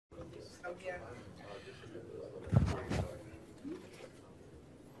from here.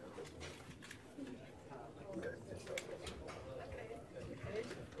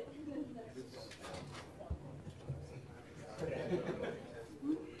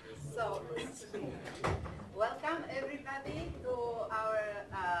 So, welcome everybody to our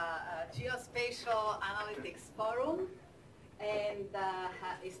Geospatial Analytics Forum, and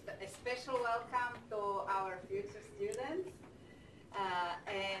a special welcome to our future students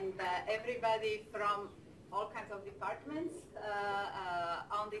and everybody from all kinds of departments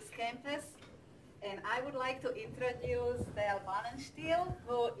on this campus. And I would like to introduce Bohnenstiehl,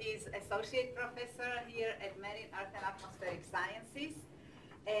 who is Associate Professor here at Marine Earth and Atmospheric Sciences.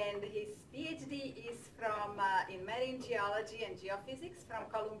 And his PhD is in marine geology and geophysics from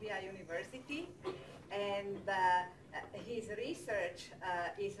Columbia University. And his research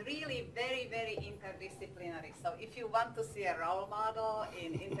is really very, very interdisciplinary. So if you want to see a role model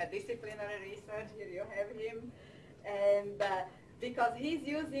in interdisciplinary research, here you have him. And because he's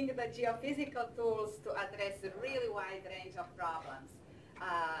using the geophysical tools to address a really wide range of problems.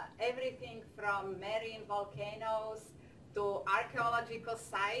 Everything from marine volcanoes to archaeological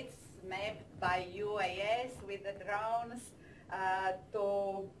sites mapped by UAS with the drones,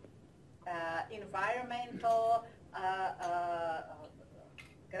 to environmental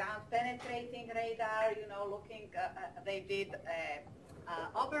ground penetrating radar, looking, they did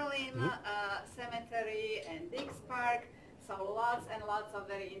Oberlin Cemetery and Dix Park, so lots and lots of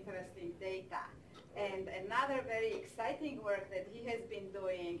very interesting data. And another very exciting work that he has been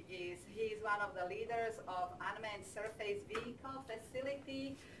doing is he's one of the leaders of Unmanned Surface Vehicle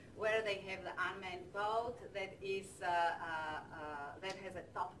Facility, where they have the unmanned boat that is that has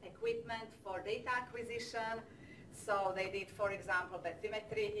a top equipment for data acquisition. So they did, for example,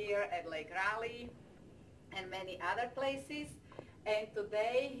 bathymetry here at Lake Raleigh and many other places. And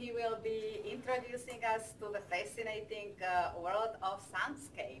today he will be introducing us to the fascinating world of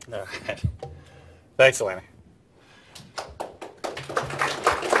soundscapes. All right. Thanks, Elena.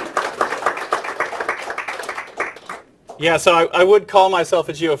 Yeah, so I would call myself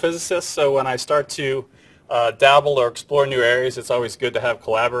a geophysicist, so when I start to dabble or explore new areas, it's always good to have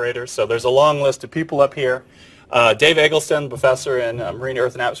collaborators. So there's a long list of people up here. Dave Eggleston, professor in Marine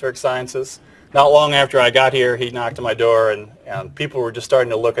Earth and Atmospheric Sciences. Not long after I got here, he knocked on my door, and people were just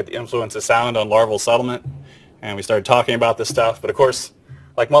starting to look at the influence of sound on larval settlement, and we started talking about this stuff. But of course,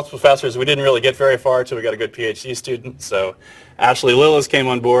 like most professors, we didn't really get very far until we got a good PhD student. So Ashley Lillis came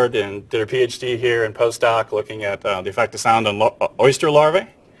on board and did her PhD here in postdoc looking at the effect of sound on oyster larvae.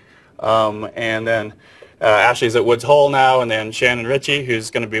 And then Ashley's at Woods Hole now, and then Shannon Ritchie, who's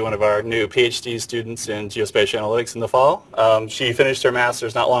going to be one of our new PhD students in geospatial analytics in the fall. She finished her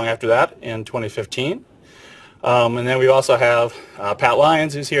master's not long after that in 2015. And then we also have Pat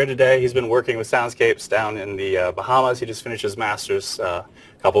Lyons, who's here today. He's been working with soundscapes down in the Bahamas. He just finished his master's a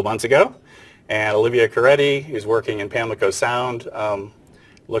couple months ago. And Olivia Coretti, who's working in Pamlico Sound,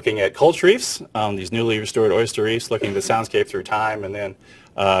 looking at culture reefs, these newly restored oyster reefs, looking at the soundscape through time. And then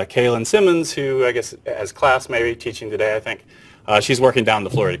Kaylin Simmons, who I guess has class maybe teaching today, I think. She's working down the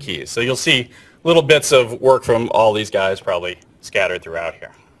Florida Keys. So you'll see little bits of work from all these guys probably scattered throughout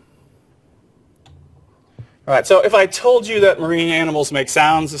here. All right, so if I told you that marine animals make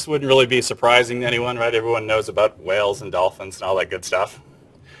sounds, this wouldn't really be surprising to anyone, right? Everyone knows about whales and dolphins and all that good stuff.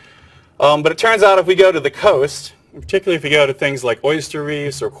 But it turns out if we go to the coast, particularly if we go to things like oyster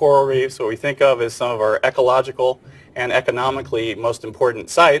reefs or coral reefs, what we think of as some of our ecological and economically most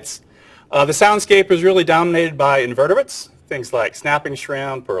important sites, the soundscape is really dominated by invertebrates, things like snapping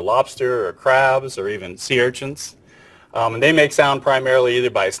shrimp or lobster or crabs or even sea urchins. And they make sound primarily either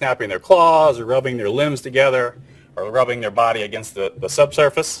by snapping their claws or rubbing their limbs together or rubbing their body against the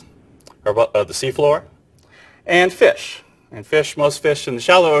subsurface or the seafloor. And fish. And fish, most fish in the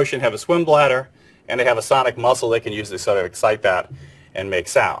shallow ocean have a swim bladder, and they have a sonic muscle they can use to sort of excite that and make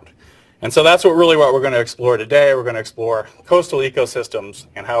sound. And so that's what we're going to explore today. We're going to explore coastal ecosystems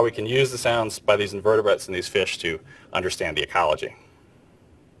and how we can use the sounds by these invertebrates and these fish to understand the ecology.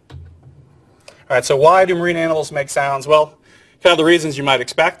 All right, so why do marine animals make sounds? Well, kind of the reasons you might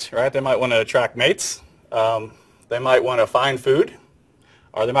expect, right? They might want to attract mates. They might want to find food,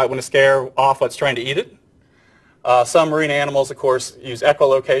 or they might want to scare off what's trying to eat it. Some marine animals, of course, use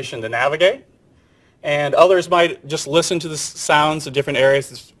echolocation to navigate, and others might just listen to the sounds of different areas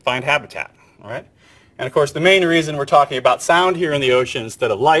to find habitat, all right? And of course, the main reason we're talking about sound here in the ocean instead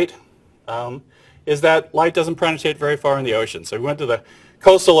of light is that light doesn't penetrate very far in the ocean. So if we went to the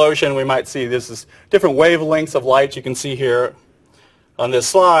coastal ocean, we might see this is different wavelengths of light you can see here. on this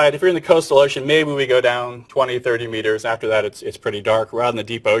slide, if you're in the coastal ocean, maybe we go down 20, 30 meters. After that, it's pretty dark. We're out in the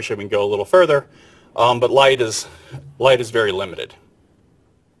deep ocean, we can go a little further, but light is very limited.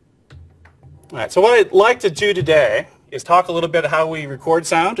 All right, so what I'd like to do today is talk a little bit how we record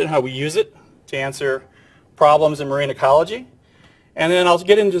sound and how we use it to answer problems in marine ecology. And then I'll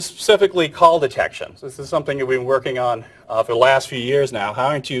get into specifically call detection. So this is something that we've been working on for the last few years now,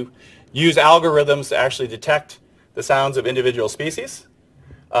 how to use algorithms to actually detect the sounds of individual species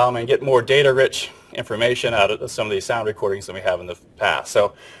and get more data-rich information out of some of these sound recordings than we have in the past.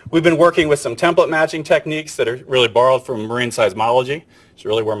 So we've been working with some template matching techniques that are really borrowed from marine seismology. It's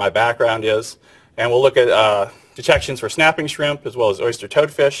really where my background is. And we'll look at detections for snapping shrimp as well as oyster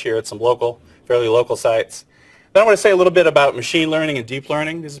toadfish here at some fairly local sites. Then I want to say a little bit about machine learning and deep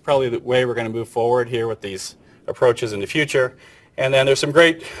learning. This is probably the way we're going to move forward here with these approaches in the future. And then there's some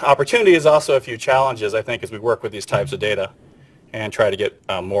great opportunities, also a few challenges, I think, as we work with these types of data and try to get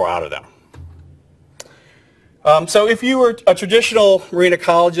more out of them. So if you were a traditional marine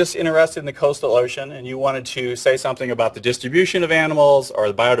ecologist interested in the coastal ocean and you wanted to say something about the distribution of animals or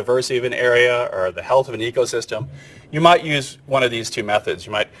the biodiversity of an area or the health of an ecosystem, you might use one of these two methods.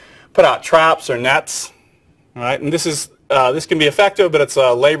 You might put out traps or nets. All right, and this can be effective, but it's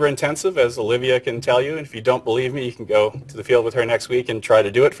labor intensive, as Olivia can tell you. And if you don't believe me, you can go to the field with her next week and try to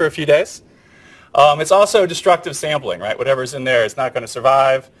do it for a few days. It's also destructive sampling, right? Whatever's in there is not going to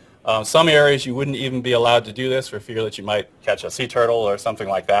survive. Some areas you wouldn't even be allowed to do this for fear that you might catch a sea turtle or something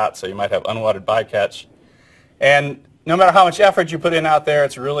like that. So you might have unwanted bycatch. And no matter how much effort you put in out there,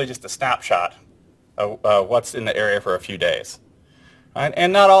 it's really just a snapshot of what's in the area for a few days. Right?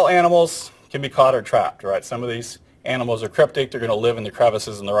 And not all animals can be caught or trapped, right? Some of these animals are cryptic. They're going to live in the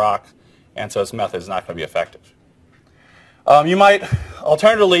crevices in the rock, and so this method is not going to be effective. You might,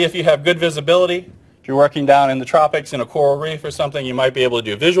 alternatively, if you have good visibility, if you're working down in the tropics in a coral reef or something, you might be able to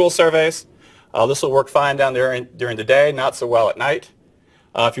do visual surveys. This will work fine down there during the day, not so well at night.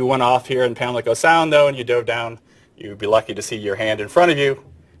 If you went off here in Pamlico Sound, though, and you dove down, you'd be lucky to see your hand in front of you,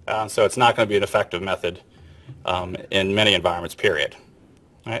 so it's not going to be an effective method in many environments, period.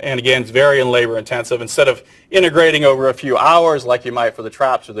 And again, it's very labor intensive. Instead of integrating over a few hours like you might for the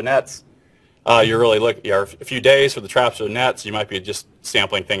traps or the nets, you're really looking a few days for the traps or the nets. You might be just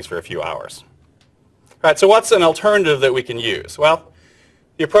sampling things for a few hours. All right, so what's an alternative that we can use? Well,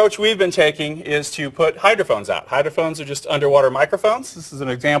 the approach we've been taking is to put hydrophones out. Hydrophones are just underwater microphones. This is an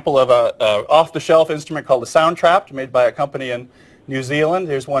example of an off-the-shelf instrument called a sound trap made by a company in New Zealand.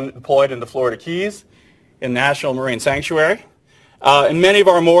 Here's one deployed in the Florida Keys in National Marine Sanctuary. And many of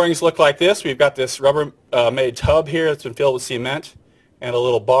our moorings look like this. We've got this rubber-made tub here that's been filled with cement and a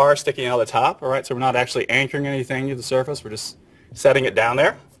little bar sticking out of the top. All right, so we're not actually anchoring anything to the surface. We're just setting it down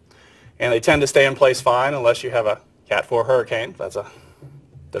there. And they tend to stay in place fine unless you have a Cat 4 hurricane. That's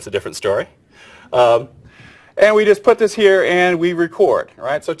a different story. And we just put this here and we record. All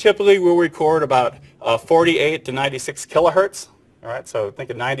right, so typically we'll record about 48 to 96 kilohertz. All right, so think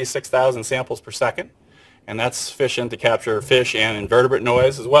of 96,000 samples per second. And that's sufficient to capture fish and invertebrate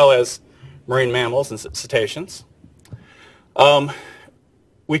noise, as well as marine mammals and cetaceans.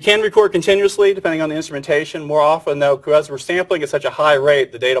 We can record continuously, depending on the instrumentation. More often, though, because we're sampling at such a high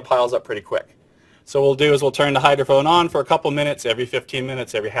rate, the data piles up pretty quick. So what we'll do is we'll turn the hydrophone on for a couple minutes, every 15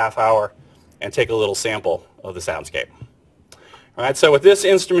 minutes, every half hour, and take a little sample of the soundscape. All right, so with this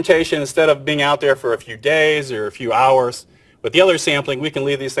instrumentation, instead of being out there for a few days or a few hours, with the other sampling, we can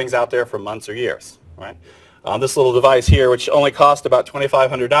leave these things out there for months or years. Right? This little device here, which only cost about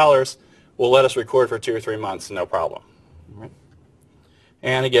 $2,500, will let us record for 2 or 3 months, no problem. Right?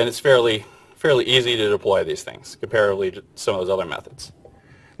 And again, it's fairly easy to deploy these things, comparatively to some of those other methods.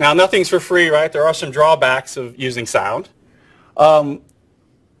 Now, nothing's for free, right? There are some drawbacks of using sound.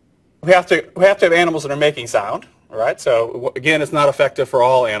 We have to have animals that are making sound, right? So again, it's not effective for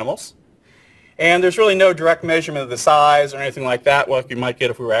all animals. And there's really no direct measurement of the size or anything like that, what you might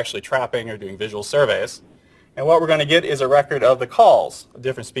get if we were actually trapping or doing visual surveys. And what we're going to get is a record of the calls of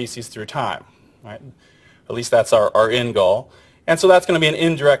different species through time. Right? At least that's our end goal. And so that's going to be an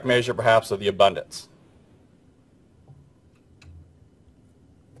indirect measure, perhaps, of the abundance.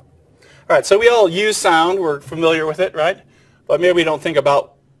 All right, so we all use sound. We're familiar with it, right? But maybe we don't think a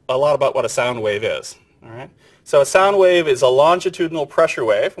lot about what a sound wave is. All right? So a sound wave is a longitudinal pressure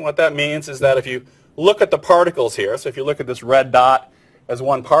wave, and what that means is that if you look at the particles here, so if you look at this red dot as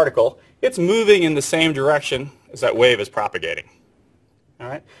one particle, it's moving in the same direction as that wave is propagating. All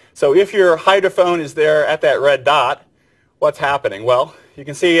right? So if your hydrophone is there at that red dot, what's happening? Well, you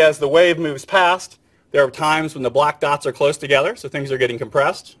can see as the wave moves past, there are times when the black dots are close together, so things are getting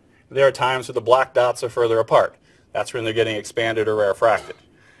compressed. There are times when the black dots are further apart. That's when they're getting expanded or rarefracted.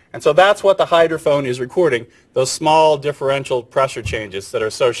 And so that's what the hydrophone is recording, those small differential pressure changes that are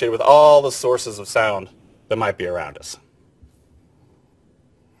associated with all the sources of sound that might be around us.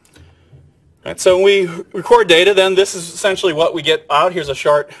 Right, so when we record data, then this is essentially what we get out. Here's a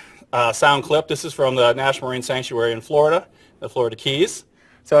short sound clip. This is from the National Marine Sanctuary in Florida, the Florida Keys.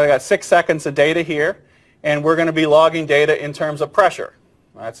 So I got 6 seconds of data here, and we're going to be logging data in terms of pressure.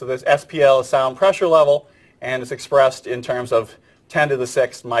 Right, so this SPL is sound pressure level, and it's expressed in terms of 10 to the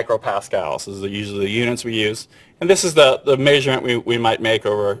 6th micropascals. This is usually the units we use. And this is the measurement we might make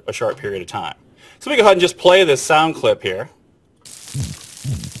over a short period of time. So we go ahead and just play this sound clip here.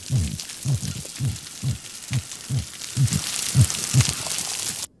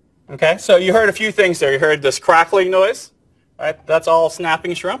 Okay, so you heard a few things there. You heard this crackling noise. Right? That's all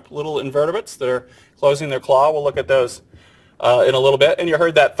snapping shrimp, little invertebrates that are closing their claw. We'll look at those in a little bit. And you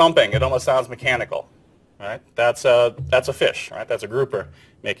heard that thumping. It almost sounds mechanical. Right? That's a fish, right? That's a grouper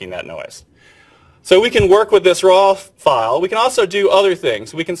making that noise. So we can work with this raw file. We can also do other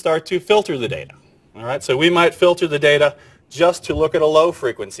things. We can start to filter the data. All right? So we might filter the data just to look at a low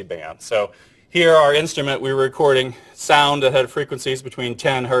frequency band. So here our instrument, we were recording sound that had frequencies between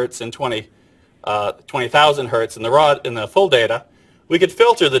 10 hertz and 20,000 hertz in the full data. We could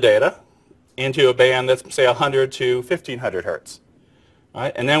filter the data into a band that's, say, 100 to 1,500 hertz.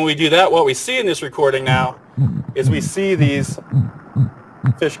 Right? And then when we do that, what we see in this recording now is we see these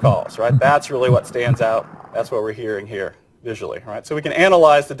fish calls. Right? That's really what stands out. That's what we're hearing here visually. Right? So we can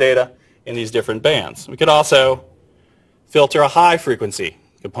analyze the data in these different bands. We could also filter a high frequency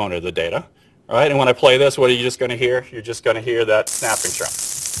component of the data. Right? And when I play this, what are you just going to hear? You're just going to hear that snapping shrimp.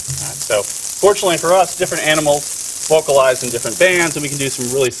 Right? So fortunately for us, different animals vocalize in different bands, and we can do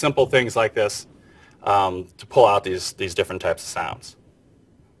some really simple things like this to pull out these different types of sounds.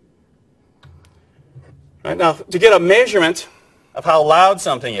 Right, now, to get a measurement of how loud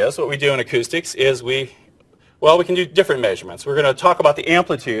something is, what we do in acoustics is we can do different measurements. We're going to talk about the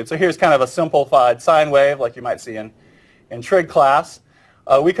amplitude. So here's kind of a simplified sine wave like you might see in trig class.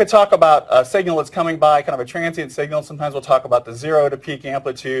 We could talk about a signal that's coming by, kind of a transient signal. Sometimes we'll talk about the 0 to peak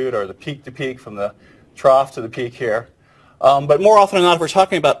amplitude or the peak to peak from the trough to the peak here. But more often than not, if we're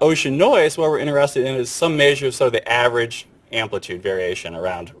talking about ocean noise, what we're interested in is some measure of sort of the average amplitude variation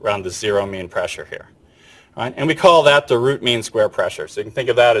around the 0 mean pressure here. Right? And we call that the root mean square pressure. So you can think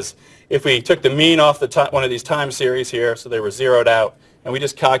of that as if we took the mean off one of these time series here, so they were zeroed out, and we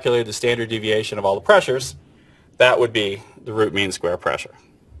just calculated the standard deviation of all the pressures, that would be the root mean square pressure.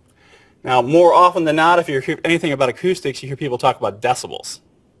 Now, more often than not, if you hear anything about acoustics, you hear people talk about decibels.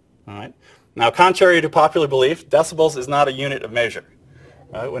 All right? Now, contrary to popular belief, decibels is not a unit of measure.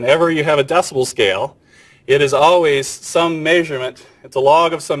 Right? Whenever you have a decibel scale, it is always some measurement. It's a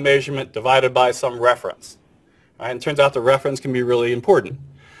log of some measurement divided by some reference. Right? And it turns out the reference can be really important.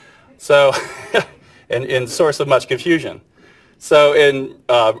 So, and source of much confusion. So in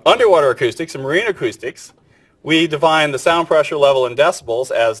underwater acoustics and marine acoustics, we define the sound pressure level in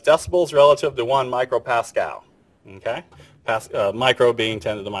decibels as decibels relative to 1 micropascal. Okay? Micro being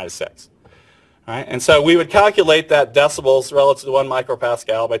 10 to the minus 6. All right? And so we would calculate that decibels relative to 1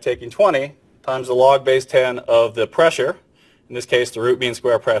 micropascal by taking 20 times the log base 10 of the pressure, in this case the root mean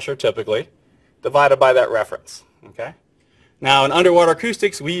square pressure typically, divided by that reference. Okay? Now in underwater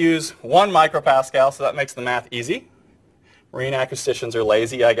acoustics we use 1 micropascal, so that makes the math easy. Marine acousticians are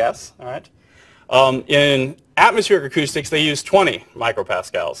lazy, I guess. All right? In atmospheric acoustics they use 20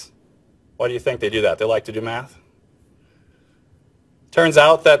 micropascals. Why do you think they do that? They like to do math? Turns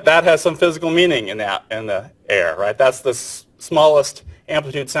out that that has some physical meaning in the air, right? That's the smallest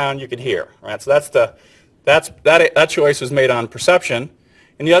amplitude sound you could hear, right? So that choice was made on perception.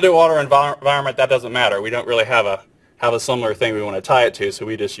 In the underwater environment, that doesn't matter. We don't really have a similar thing we want to tie it to, so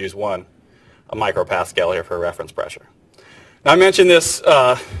we just use a micropascal here for reference pressure. Now I mention this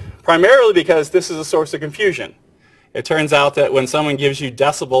primarily because this is a source of confusion. It turns out that when someone gives you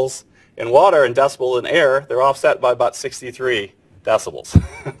decibels in water and decibel in air, they're offset by about 63 decibels.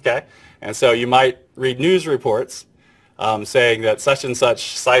 Okay? And so you might read news reports saying that such and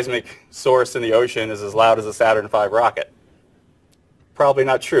such seismic source in the ocean is as loud as a Saturn V rocket. Probably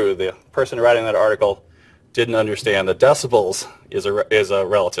not true. The person writing that article didn't understand that decibels is a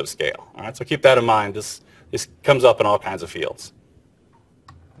relative scale. All right? So keep that in mind. This comes up in all kinds of fields.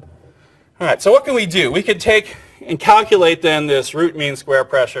 All right, so what can we do? We could take and calculate then this root mean square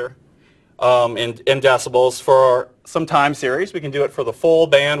pressure in decibels for some time series. We can do it for the full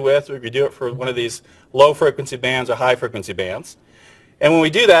bandwidth. We could do it for one of these low frequency bands or high frequency bands. And when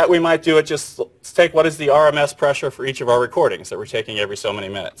we do that, we might do it just take what is the RMS pressure for each of our recordings that we're taking every so many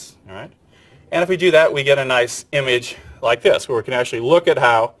minutes. All right? And if we do that, we get a nice image like this, where we can actually look at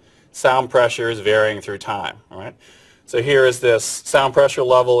how sound pressure is varying through time. All right? So here is this sound pressure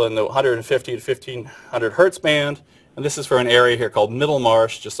level in the 150 to 1500 hertz band, and this is for an area here called Middle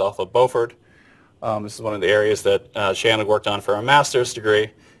Marsh, just off of Beaufort. This is one of the areas that Shannon worked on for a master's degree.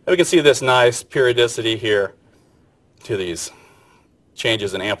 And we can see this nice periodicity here to these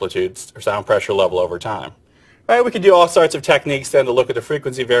changes in amplitudes or sound pressure level over time. Right, we could do all sorts of techniques then to look at the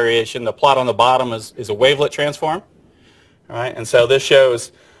frequency variation. The plot on the bottom is a wavelet transform. All right, and so this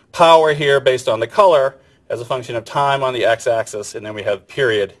shows power here based on the color as a function of time on the x-axis, and then we have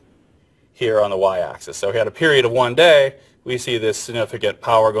period here on the y-axis. So we had a period of 1 day. We see this significant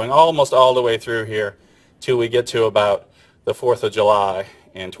power going almost all the way through here till we get to about the 4th of July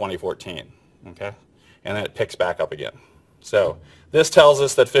in 2014. Okay? And then it picks back up again. So this tells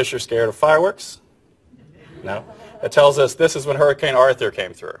us that fish are scared of fireworks. No. It tells us this is when Hurricane Arthur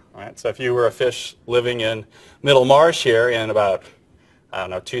came through. Right? So if you were a fish living in Middle Marsh here in about, I don't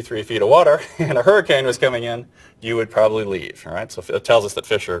know, 2-3 feet of water, and a hurricane was coming in, you would probably leave. All right? So it tells us that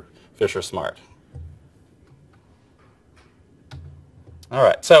fish are smart. All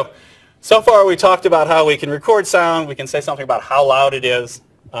right, so far we talked about how we can record sound, we can say something about how loud it is,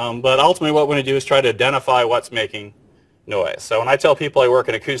 but ultimately what we're going to do is try to identify what's making noise. So when I tell people I work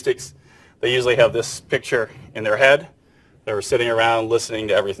in acoustics, they usually have this picture in their head. They're sitting around listening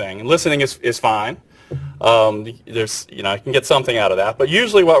to everything, and listening is fine. There's, you can get something out of that, but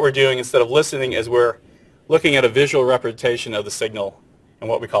usually what we're doing instead of listening is we're looking at a visual representation of the signal in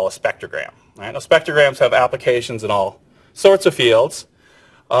what we call a spectrogram. Right? Now, spectrograms have applications in all sorts of fields.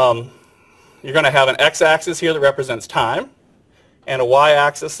 You're going to have an x-axis here that represents time and a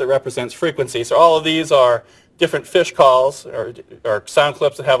y-axis that represents frequency. So all of these are different fish calls or sound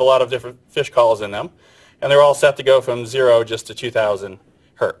clips that have a lot of different fish calls in them. And they're all set to go from 0 just to 2,000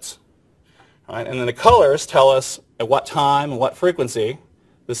 hertz. All right? And then the colors tell us at what time and what frequency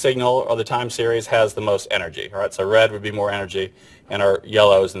the signal or the time series has the most energy. All right? So red would be more energy, and our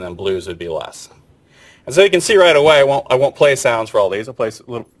yellows and then blues would be less. And so you can see right away, I won't play sounds for all these. I'll play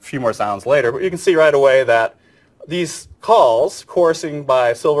a few more sounds later. But you can see right away that these calls, chorusing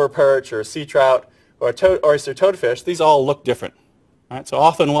by silver perch or sea trout or oyster toadfish, these all look different. Right? So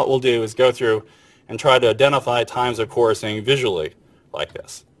often what we'll do is go through and try to identify times of chorusing visually like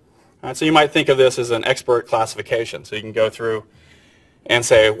this. Right? So you might think of this as an expert classification. So you can go through and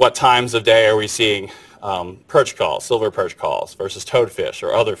say, what times of day are we seeing perch calls, silver perch calls versus toadfish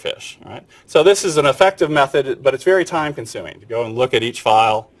or other fish. Right? So this is an effective method, but it's very time consuming to go and look at each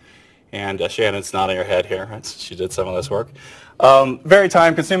file. And Shannon's nodding her head here. Right? She did some of this work. Very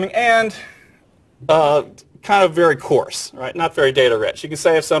time consuming and kind of very coarse, right? Not very data rich. You can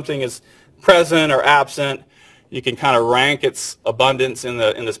say if something is present or absent. You can kind of rank its abundance in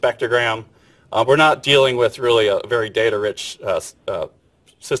the spectrogram. We're not dealing with really a very data rich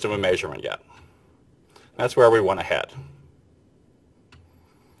system of measurement yet. That's where we want to head.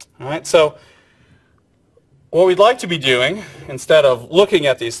 All right, so what we'd like to be doing, instead of looking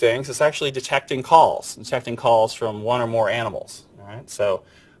at these things, is actually detecting calls from one or more animals. All right, so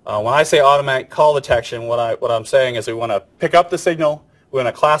when I say automatic call detection, what I'm saying is we want to pick up the signal, we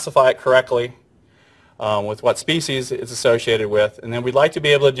want to classify it correctly with what species it's associated with, and then we'd like to be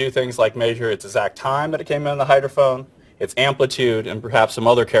able to do things like measure its exact time that it came in the hydrophone, its amplitude, and perhaps some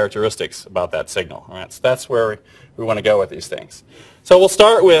other characteristics about that signal. All right, so that's where we want to go with these things. So we'll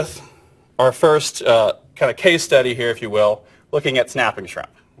start with our first kind of case study here, if you will, looking at snapping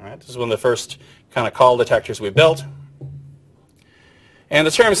shrimp. All right, this is one of the first kind of call detectors we built. And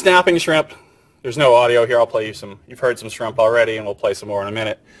the term snapping shrimp, there's no audio here. I'll play you some. You've heard some shrimp already, and we'll play some more in a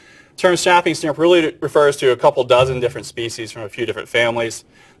minute. The term snapping shrimp really refers to a couple dozen different species from a few different families.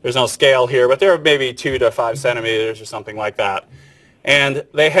 There's no scale here, but they're maybe 2 to 5 centimeters or something like that. And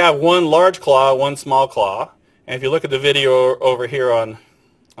they have one large claw, one small claw. And if you look at the video over here on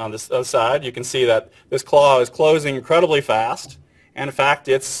this other side, you can see that this claw is closing incredibly fast. And in fact,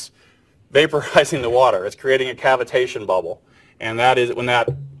 it's vaporizing the water. It's creating a cavitation bubble. And that is, when that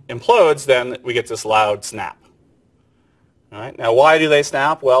implodes, then we get this loud snap. All right. Now, why do they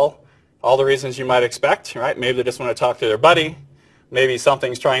snap? Well, all the reasons you might expect. Right? Maybe they just want to talk to their buddy. Maybe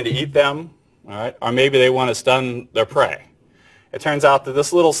something's trying to eat them. All right? Or maybe they want to stun their prey. It turns out that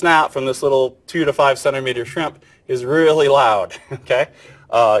this little snap from this little 2 to 5 centimeter shrimp is really loud. Okay?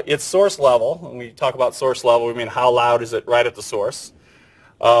 Its source level, when we talk about source level, we mean how loud is it right at the source,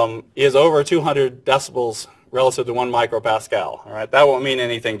 is over 200 decibels relative to 1 micropascal. All right? That won't mean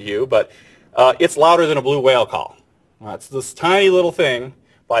anything to you, but it's louder than a blue whale call. All right? So this tiny little thing,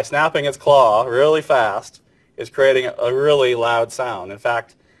 by snapping its claw really fast, is creating a really loud sound. In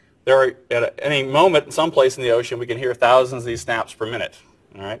fact, there are, at any moment, someplace in the ocean, we can hear thousands of these snaps per minute.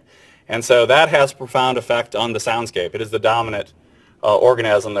 All right? And so that has a profound effect on the soundscape. It is the dominant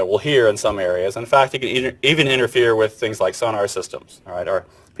organism that we'll hear in some areas. In fact, it can even interfere with things like sonar systems. All right? Or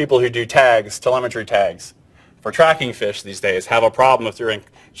people who do tags, telemetry tags, for tracking fish these days have a problem if they're in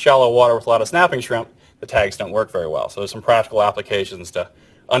shallow water with a lot of snapping shrimp. The tags don't work very well. So there's some practical applications to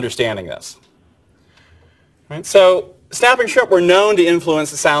understanding this. Right? So snapping shrimp were known to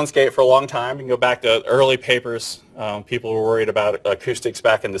influence the soundscape for a long time. You can go back to early papers. People were worried about acoustics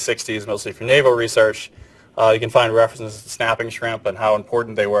back in the 60s, mostly from naval research. You can find references to snapping shrimp and how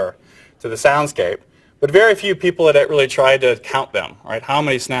important they were to the soundscape. But very few people had really tried to count them, right? How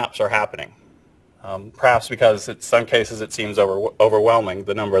many snaps are happening? Perhaps because in some cases it seems overwhelming,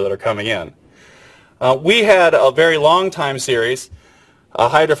 the number that are coming in. We had a very long time series,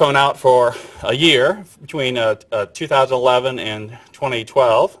 hydrophone out for a year between 2011 and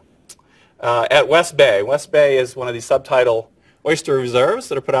 2012 at West Bay. West Bay is one of these subtidal oyster reserves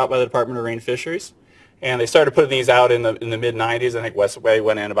that are put out by the Department of Marine Fisheries. And they started putting these out in the mid-90s. I think West Bay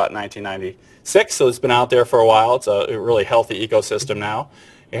went in about 1996, so it's been out there for a while. It's a really healthy ecosystem now.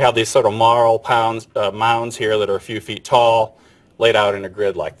 You have these sort of marl mounds here that are a few feet tall, laid out in a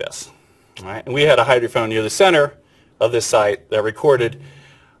grid like this. All right? And we had a hydrophone near the center of this site that recorded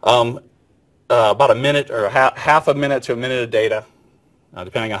about a minute or half a minute to a minute of data,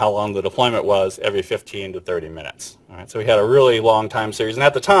 depending on how long the deployment was, every 15 to 30 minutes. All right? So we had a really long time series. And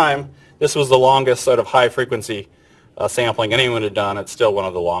at the time, this was the longest sort of high-frequency sampling anyone had done. It's still one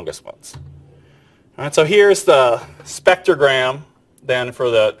of the longest ones. All right, so here's the spectrogram then for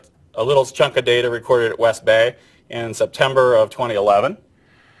a little chunk of data recorded at West Bay in September of 2011.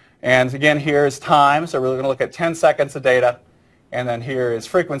 And again, here's time. So we're going to look at 10 seconds of data. And then here is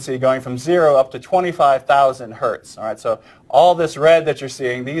frequency going from 0 up to 25,000 hertz. All right, so all this red that you're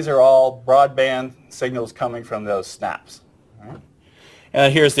seeing, these are all broadband signals coming from those snaps. All right?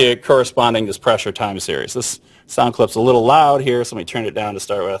 And here's the corresponding this pressure time series. This sound clip's a little loud here, so let me turn it down to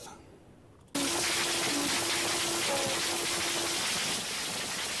start with.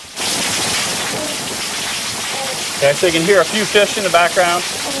 Okay, so you can hear a few fish in the background,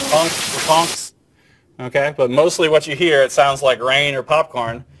 honks, honks. Okay, but mostly what you hear, it sounds like rain or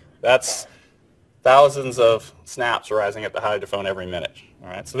popcorn. That's thousands of snaps rising at the hydrophone every minute. All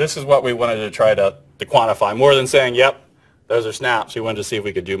right, so this is what we wanted to try to quantify, more than saying, yep, those are snaps. We wanted to see if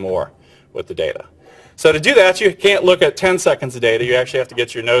we could do more with the data. So to do that, you can't look at 10 seconds of data. You actually have to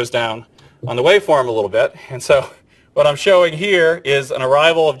get your nose down on the waveform a little bit. And so what I'm showing here is an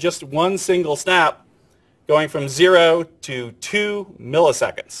arrival of just one single snap going from 0 to 2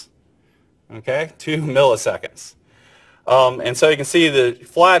 milliseconds. Okay, 2 milliseconds. And so you can see the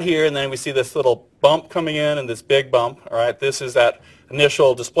flat here, and then we see this little bump coming in and this big bump. All right, this is that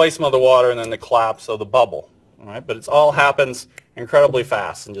initial displacement of the water and then the collapse of the bubble. All right, but it all happens incredibly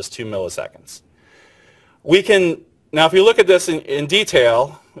fast in just 2 milliseconds. We can, now if you look at this in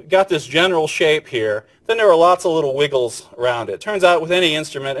detail, we've got this general shape here. Then there are lots of little wiggles around it. Turns out with any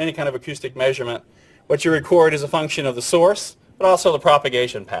instrument, any kind of acoustic measurement, what you record is a function of the source, but also the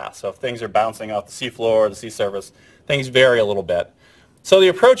propagation path. So if things are bouncing off the seafloor or the sea surface, things vary a little bit. So the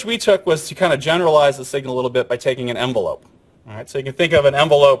approach we took was to kind of generalize the signal a little bit by taking an envelope. All right, so you can think of an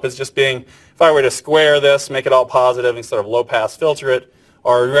envelope as just being, if I were to square this, make it all positive and sort of low-pass filter it,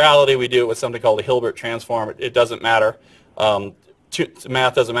 or in reality we do it with something called a Hilbert transform. It doesn't matter.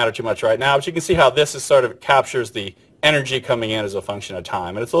 Math doesn't matter too much right now, but you can see how this is sort of captures the energy coming in as a function of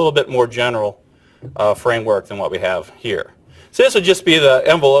time. And it's a little bit more general framework than what we have here. So this would just be the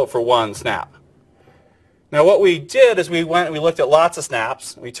envelope for one snap. Now what we did is we went and we looked at lots of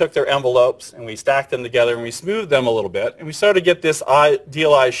snaps. We took their envelopes and we stacked them together and we smoothed them a little bit. And we started to get this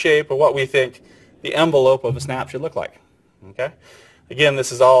idealized shape of what we think the envelope of a snap should look like. Okay? Again,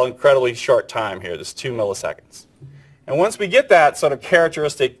 this is all incredibly short time here. This is 2 milliseconds. And once we get that sort of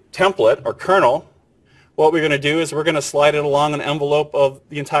characteristic template or kernel, what we're going to do is we're going to slide it along an envelope of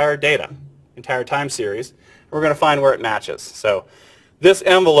the entire data, entire time series. And we're going to find where it matches. So this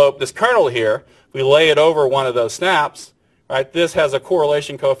envelope, this kernel here, we lay it over one of those snaps, right? This has a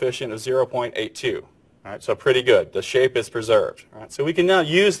correlation coefficient of 0.82, right? So pretty good. The shape is preserved, right? So we can now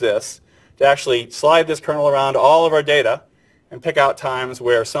use this to actually slide this kernel around all of our data and pick out times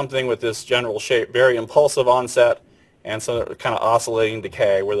where something with this general shape, very impulsive onset, and some kind of oscillating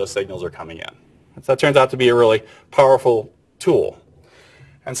decay where those signals are coming in. And so that turns out to be a really powerful tool.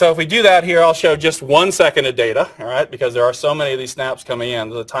 And so if we do that here, I'll show just 1 second of data, all right, because there are so many of these snaps coming in.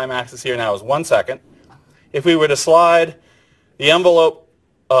 The time axis here now is 1 second. If we were to slide the envelope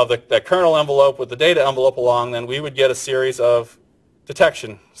of the kernel envelope with the data envelope along, then we would get a series of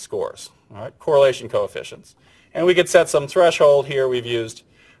detection scores, all right, correlation coefficients. And we could set some threshold here. We've used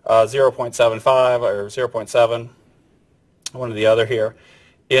 0.75 or 0.7, one or the other here.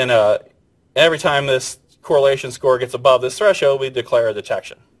 Every time this correlation score gets above this threshold, we declare a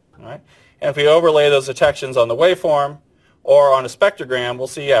detection. All right? And if we overlay those detections on the waveform or on a spectrogram, we'll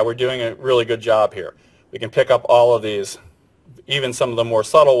see, yeah, we're doing a really good job here. We can pick up all of these. Even some of the more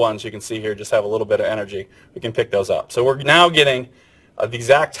subtle ones you can see here just have a little bit of energy. We can pick those up. So we're now getting the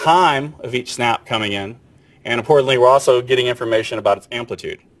exact time of each snap coming in. And importantly, we're also getting information about its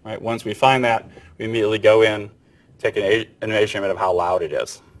amplitude. Right? Once we find that, we immediately go in, take a measurement of how loud it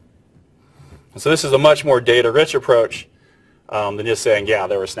is. And so this is a much more data-rich approach than just saying, yeah,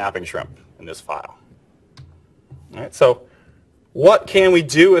 there were snapping shrimp in this file. All right, so what can we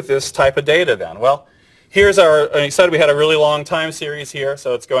do with this type of data then? Well, here's I said we had a really long time series here,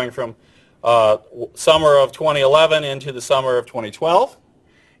 so it's going from summer of 2011 into the summer of 2012.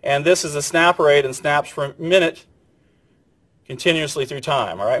 And this is the snap rate and snaps per minute continuously through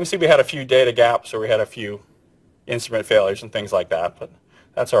time. All right, we see we had a few data gaps, or we had a few instrument failures and things like that, but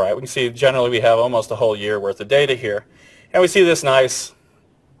that's all right. We can see generally we have almost a whole year worth of data here. And we see this nice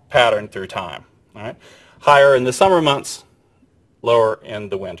pattern through time. All right? Higher in the summer months, lower in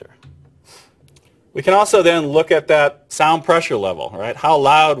the winter. We can also then look at that sound pressure level. All right? How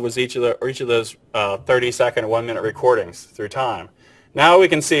loud was each of those 30-second or 1-minute recordings through time? Now we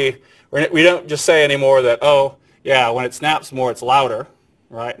can see, we don't just say anymore that, oh, yeah, when it snaps more, it's louder.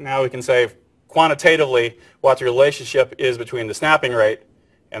 Right? Now we can say quantitatively what the relationship is between the snapping rate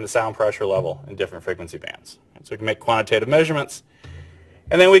and the sound pressure level in different frequency bands. And so we can make quantitative measurements.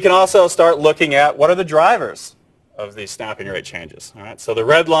 And then we can also start looking at what are the drivers of these snapping rate changes. All right? So the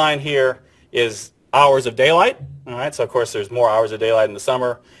red line here is hours of daylight. All right? So of course there's more hours of daylight in the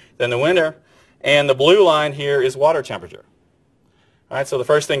summer than the winter. And the blue line here is water temperature. All right? So the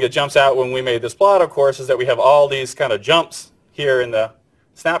first thing that jumps out when we made this plot, of course, is that we have all these kind of jumps here in the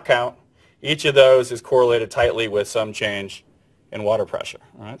snap count. Each of those is correlated tightly with some change in water pressure.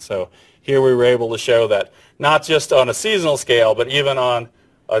 All right? So here we were able to show that not just on a seasonal scale, but even on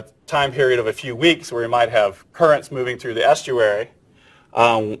a time period of a few weeks where we might have currents moving through the estuary,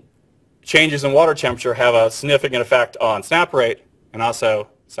 changes in water temperature have a significant effect on snap rate and also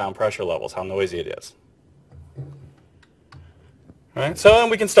sound pressure levels, how noisy it is. All right? So then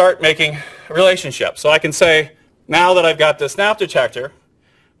we can start making relationships. So I can say, now that I've got the snap detector,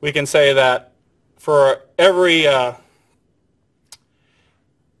 we can say that for every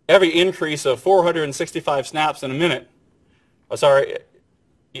increase of 465 snaps in a minute,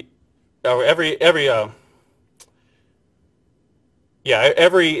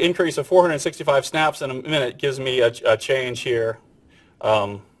 every increase of 465 snaps in a minute gives me a change here.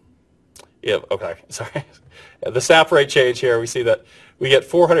 The snap rate change here, we see that we get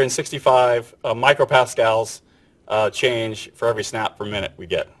 465 micropascals change for every snap per minute we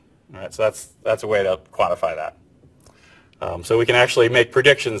get. All right, so that's a way to quantify that. So we can actually make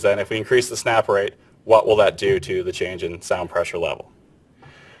predictions then. If we increase the snap rate, what will that do to the change in sound pressure level?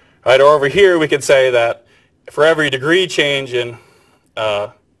 All right, or over here we could say that for every degree change in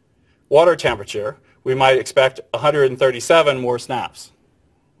water temperature, we might expect 137 more snaps.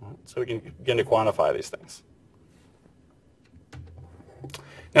 So we can begin to quantify these things.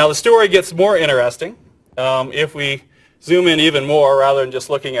 Now the story gets more interesting if we zoom in even more rather than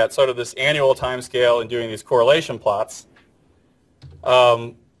just looking at sort of this annual time scale and doing these correlation plots.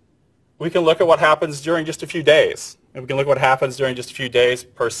 We can look at what happens during just a few days. And we can look at what happens during just a few days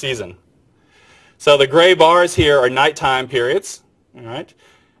per season. So the gray bars here are nighttime periods. All right?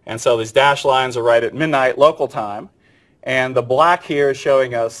 And so these dashed lines are right at midnight local time. And the black here is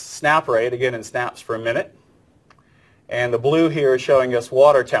showing us snap rate, again in snaps per minute. And the blue here is showing us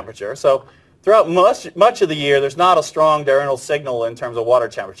water temperature. So throughout much of the year, there's not a strong diurnal signal in terms of water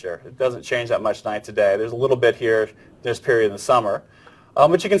temperature. It doesn't change that much night to day. There's a little bit here this period in the summer.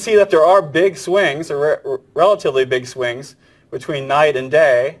 But you can see that there are big swings, or relatively big swings, between night and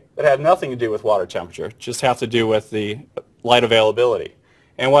day that have nothing to do with water temperature, just have to do with the light availability.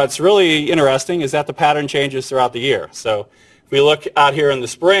 And what's really interesting is that the pattern changes throughout the year. So if we look out here in the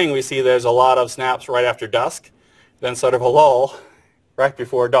spring, we see there's a lot of snaps right after dusk, then sort of a lull right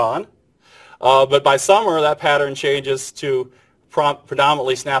before dawn. But by summer, that pattern changes to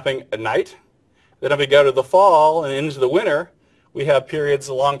predominantly snapping at night. Then if we go to the fall and into the winter, we have periods,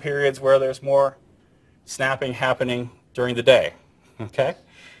 long periods, where there's more snapping happening during the day. Okay?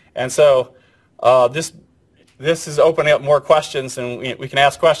 And so this is opening up more questions, and we can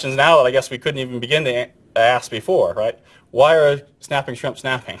ask questions now that I guess we couldn't even begin to ask before, right? Why are snapping shrimp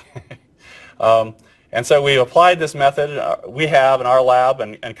snapping? And so we applied this method, we have in our lab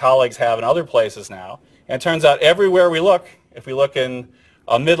and colleagues have in other places now. And it turns out everywhere we look, if we look in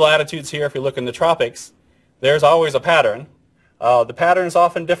mid-latitudes here, if we look in the tropics, there's always a pattern. The pattern is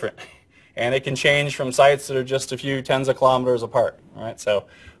often different. And it can change from sites that are just a few tens of kilometers apart. All right? So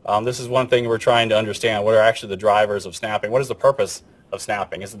this is one thing we're trying to understand. What are actually the drivers of snapping? What is the purpose of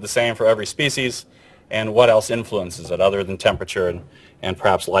snapping? Is it the same for every species? And what else influences it other than temperature and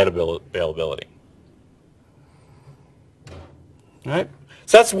perhaps light availability? All right.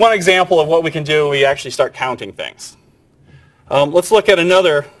 So that's one example of what we can do when we actually start counting things. Let's look at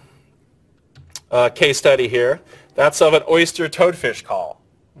another case study here. That's of an oyster toadfish call.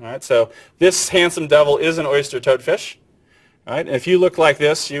 All right. So this handsome devil is an oyster toadfish. All right. And if you look like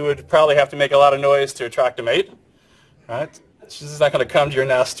this, you would probably have to make a lot of noise to attract a mate. All right. She's not going to come to your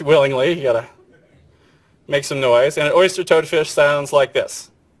nest willingly. You got to make some noise. And an oyster toadfish sounds like this.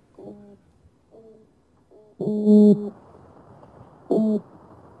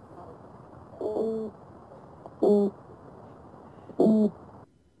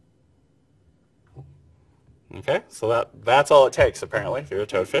 Okay, so that's all it takes apparently if you're a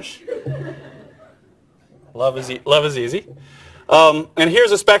toadfish. Love is easy. And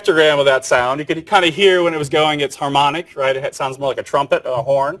here's a spectrogram of that sound. You could kind of hear when it was going it's harmonic, right? It sounds more like a trumpet or a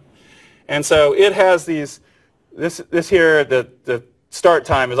horn. And so it has these, this here, the start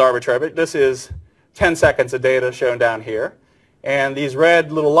time is arbitrary, but this is 10 seconds of data shown down here. And these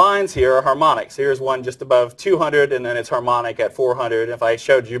red little lines here are harmonics. Here's one just above 200, and then it's harmonic at 400. If I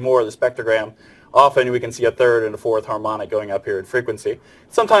showed you more of the spectrogram, often we can see a third and a fourth harmonic going up here in frequency.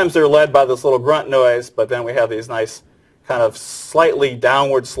 Sometimes they're led by this little grunt noise, but then we have these nice kind of slightly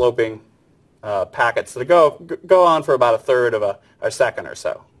downward sloping packets that go on for about a third of a second or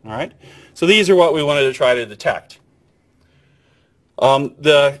so. All right? So these are what we wanted to try to detect.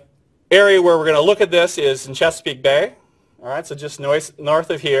 The area where we're going to look at this is in Chesapeake Bay. All right, so just north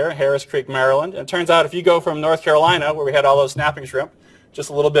of here, Harris Creek, Maryland. And it turns out if you go from North Carolina, where we had all those snapping shrimp,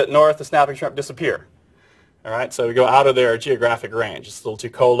 just a little bit north, the snapping shrimp disappear. All right, so we go out of their geographic range. It's a little too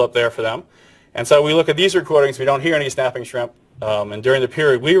cold up there for them. And so we look at these recordings, we don't hear any snapping shrimp. And during the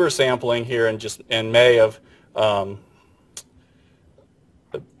period we were sampling here in May of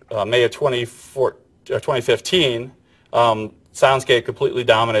 2015, soundscape completely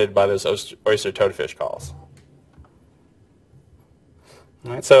dominated by those oyster toadfish calls.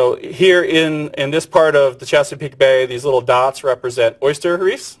 All right, so here in this part of the Chesapeake Bay, these little dots represent oyster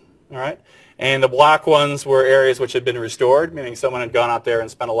reefs. All right, and the black ones were areas which had been restored, meaning someone had gone out there and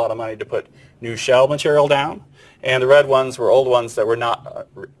spent a lot of money to put new shell material down. And the red ones were old ones that were not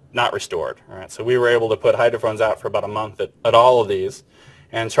restored. All right, so we were able to put hydrophones out for about a month at all of these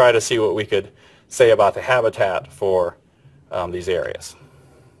and try to see what we could say about the habitat for these areas.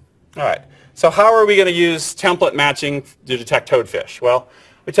 All right. So how are we going to use template matching to detect toadfish? Well,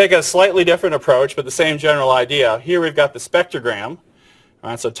 we take a slightly different approach, but the same general idea. Here we've got the spectrogram, all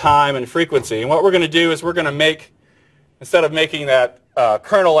right, so time and frequency. And what we're going to do is we're going to make, instead of making that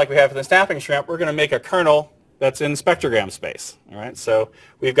kernel like we have in the snapping shrimp, we're going to make a kernel that's in spectrogram space. All right, so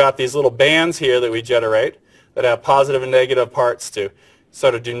we've got these little bands here that we generate that have positive and negative parts to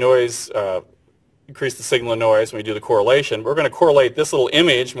sort of do noise, increase the signal of noise when we do the correlation. We're going to correlate this little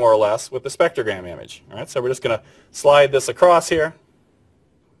image, more or less, with the spectrogram image. All right, so we're just going to slide this across here,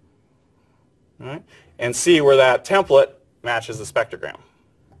 all right, and see where that template matches the spectrogram.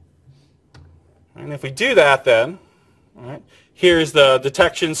 And if we do that then, all right, here's the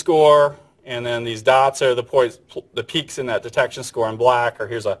detection score, and then these dots are the peaks in that detection score in black, or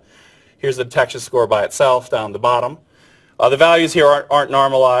here's the detection score by itself down the bottom. The values here aren't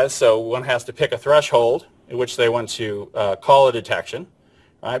normalized, so one has to pick a threshold in which they want to call a detection.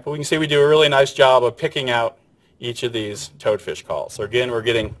 Right? But we can see we do a really nice job of picking out each of these toadfish calls. So again, we're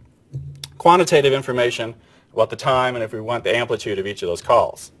getting quantitative information about the time and if we want the amplitude of each of those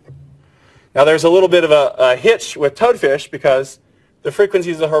calls. Now there's a little bit of a hitch with toadfish because the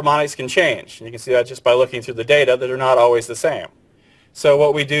frequencies of harmonics can change. And you can see that just by looking through the data that are not always the same. So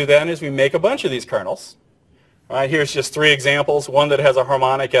what we do then is we make a bunch of these kernels. All right, here's just 3 examples. One that has a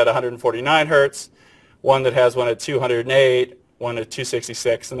harmonic at 149 hertz, one that has one at 208, one at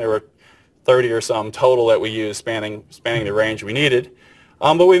 266, and there were 30 or some total that we used spanning the range we needed.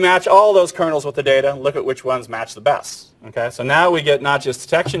 But we match all those kernels with the data and look at which ones match the best. Okay, so now we get not just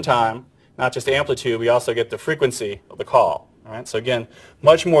detection time, not just amplitude, we also get the frequency of the call. All right, so again,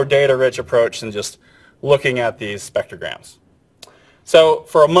 much more data-rich approach than just looking at these spectrograms. So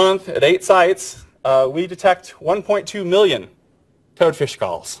for a month at 8 sites, we detect 1.2 million toadfish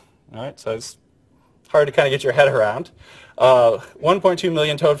calls. All right, so it's hard to kind of get your head around. 1.2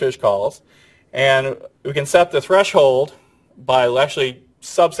 million toadfish calls. And we can set the threshold by actually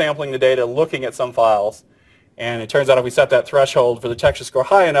subsampling the data, looking at some files. And it turns out if we set that threshold for the texture score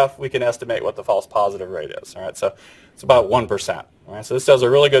high enough, we can estimate what the false positive rate is. All right? So it's about 1%. All right? So this does a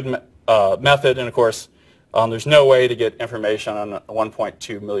really good method. And of course, there's no way to get information on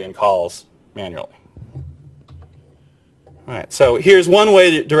 1.2 million calls manually. All right, so here's one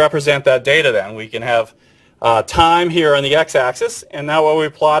way to represent that data then. We can have time here on the x-axis, and now what we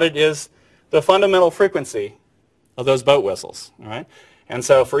plotted is the fundamental frequency of those boat whistles. All right? And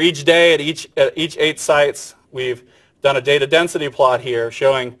so for each day at each 8 sites, we've done a data density plot here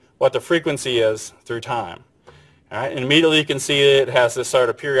showing what the frequency is through time. All right? And immediately you can see it has this sort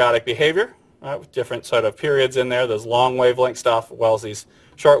of periodic behavior, right, with different sort of periods in there. There's long wavelength stuff as well as these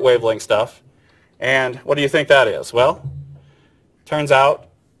short wavelength stuff. And what do you think that is? Well, turns out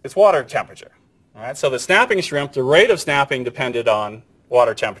it's water temperature. All right? So the snapping shrimp, the rate of snapping depended on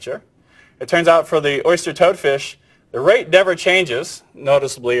water temperature. It turns out for the oyster toadfish, the rate never changes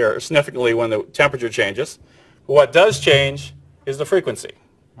noticeably or significantly when the temperature changes. But what does change is the frequency.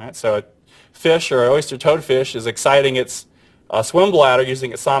 Right? So a fish or an oyster toadfish is exciting its swim bladder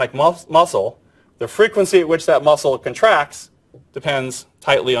using its sonic muscle. The frequency at which that muscle contracts depends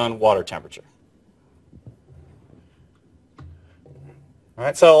tightly on water temperature. All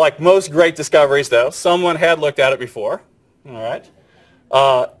right, so like most great discoveries, though, someone had looked at it before. All right.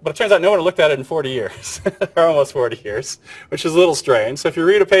 But it turns out no one had looked at it in 40 years, or almost 40 years, which is a little strange. So if you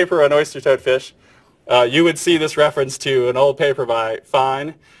read a paper on oyster toadfish, you would see this reference to an old paper by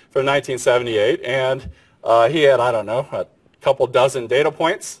Fine from 1978, and he had, I don't know, a couple dozen data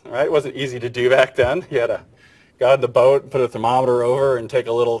points. Right? It wasn't easy to do back then. He had to go in the boat and put a thermometer over and take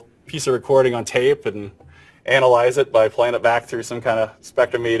a little piece of recording on tape and analyze it by playing it back through some kind of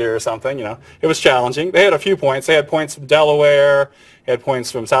spectrometer or something. You know, it was challenging. They had a few points. They had points from Delaware, had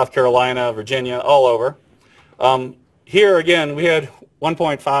points from South Carolina, Virginia, all over. Here again, we had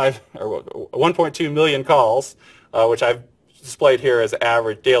 1.5 or 1.2 million calls, which I've displayed here as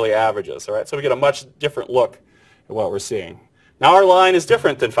average daily averages. All right, so we get a much different look at what we're seeing. Now our line is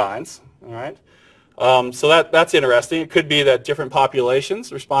different than Fine's. All right, so that's interesting. It could be that different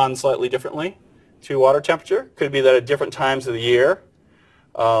populations respond slightly differently to water temperature. Could be that at different times of the year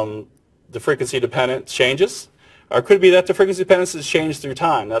the frequency dependence changes. Or could be that the frequency dependence has changed through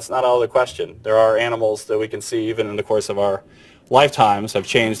time. That's not out of the question. There are animals that we can see even in the course of our lifetimes have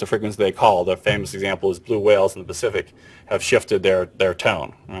changed the frequency they call. The famous example is blue whales in the Pacific have shifted their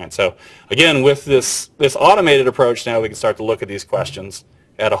tone. All right, so again, with this automated approach now we can start to look at these questions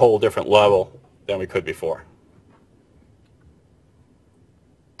at a whole different level than we could before.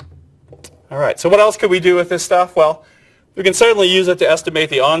 All right, so what else could we do with this stuff? Well, we can certainly use it to estimate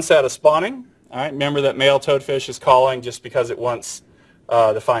the onset of spawning. All right, remember that male toadfish is calling just because it wants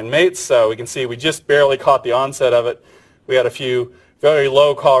to find mates. So we can see we just barely caught the onset of it. We had a few very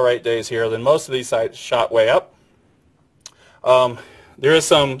low call rate days here. Then most of these sites shot way up. There is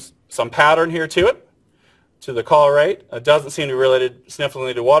some pattern here to it, to the call rate. It doesn't seem to be related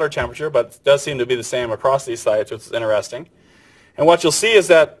significantly to water temperature, but it does seem to be the same across these sites, which is interesting. And what you'll see is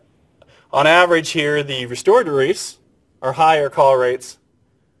that on average here, the restored reefs are higher call rates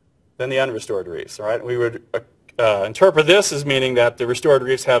than the unrestored reefs. All right? We would interpret this as meaning that the restored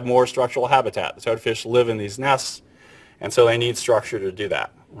reefs have more structural habitat. The toadfish live in these nests, and so they need structure to do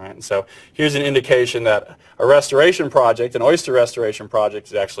that. All right? And so here's an indication that a restoration project, an oyster restoration project,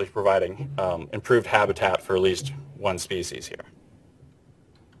 is actually providing improved habitat for at least one species here.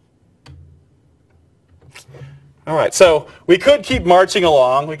 All right, so we could keep marching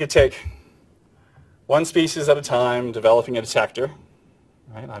along. We could take one species at a time, developing a detector.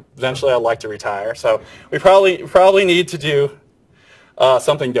 Right? Eventually, I'd like to retire, so we probably need to do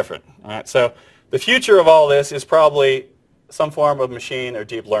something different. All right? So the future of all this is probably some form of machine or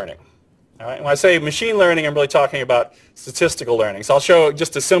deep learning. All right? When I say machine learning, I'm really talking about statistical learning. So I'll show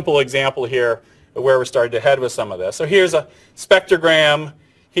just a simple example here of where we're starting to head with some of this. So here's a spectrogram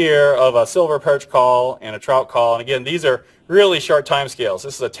here of a silver perch call and a trout call. And again, these are really short time scales.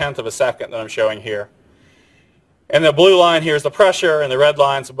 This is 1/10 of a second that I'm showing here. And the blue line here is the pressure, and the red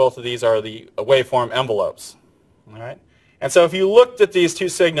lines of both of these are the waveform envelopes. All right? And so if you looked at these two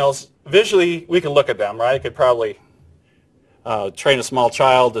signals, visually we can look at them, right? I could probably train a small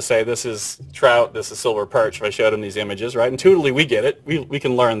child to say this is trout, this is silver perch if I showed them these images, right? Intuitively we get it. We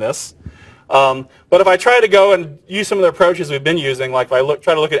can learn this. But if I try to go and use some of the approaches we've been using, like if I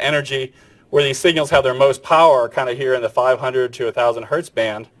try to look at energy where these signals have their most power, kind of here in the 500 to 1,000 hertz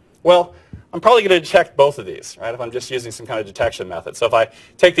band, well, I'm probably going to detect both of these, right, if I'm just using some kind of detection method. So if I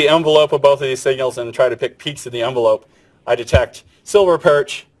take the envelope of both of these signals and try to pick peaks in the envelope, I detect silver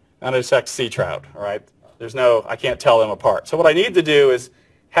perch and I detect sea trout, all right? I can't tell them apart. So what I need to do is,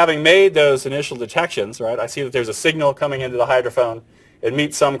 having made those initial detections, right, I see that there's a signal coming into the hydrophone. It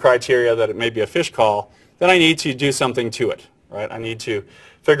meets some criteria that it may be a fish call. Then I need to do something to it, right? I need to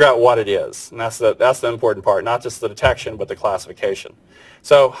figure out what it is. And that's the important part, not just the detection, but the classification.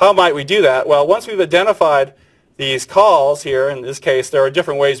 So how might we do that? Well, once we've identified these calls here, in this case, there are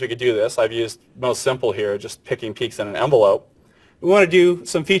different ways we could do this. I've used most simple here, just picking peaks in an envelope. We want to do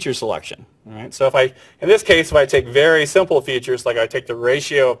some feature selection. All right? So in this case, if I take very simple features, like I take the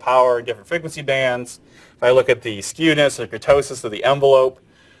ratio of power in different frequency bands, if I look at the skewness or kurtosis of the envelope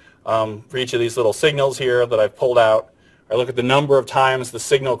for each of these little signals here that I've pulled out, I look at the number of times the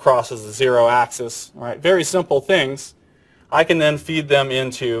signal crosses the zero axis, all right? Very simple things. I can then feed them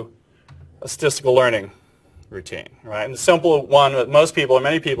into a statistical learning routine, right? And the simple one that most people, or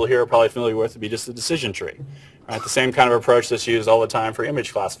many people here are probably familiar with, would be just a decision tree. Right? The same kind of approach that's used all the time for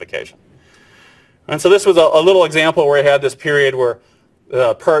image classification. And so this was a little example where we had this period where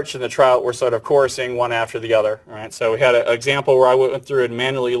the perch and the trout were sort of chorusing one after the other. Right? So we had an example where I went through and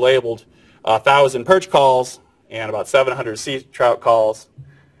manually labeled 1,000 perch calls and about 700 sea trout calls.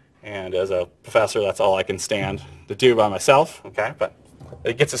 And as a professor, that's all I can stand to do by myself. Okay, but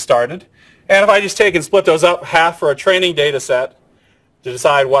it gets us started. And if I just take and split those up, half for a training data set to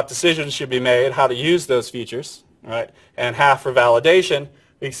decide what decisions should be made, how to use those features, right? And half for validation,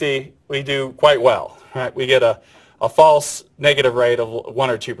 we see we do quite well, right? We get a false negative rate of 1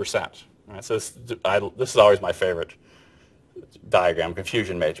 or 2%. Right? So this is always my favorite diagram,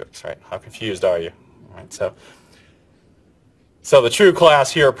 confusion matrix, right? How confused are you? Right? So the true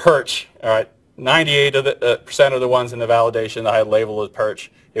class here, perch, all right, 98% of the ones in the validation that I had labeled as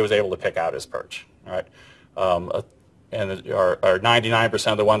perch, it was able to pick out as perch, all right? And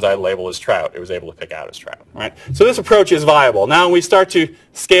 99% of the ones I labeled as trout, it was able to pick out as trout, right? So this approach is viable. Now when we start to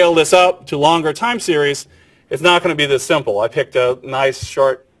scale this up to longer time series, it's not going to be this simple. I picked a nice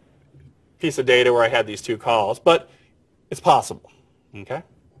short piece of data where I had these two calls, but it's possible, okay?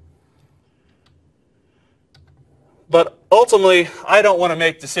 But ultimately, I don't want to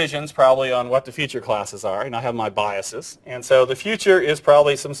make decisions probably on what the feature classes are, and I have my biases. And so the future is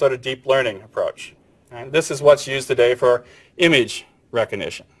probably some sort of deep learning approach. Right? This is what's used today for image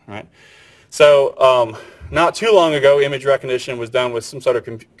recognition. Right? So not too long ago, image recognition was done with some sort of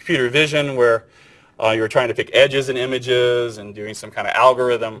computer vision where you were trying to pick edges in images and doing some kind of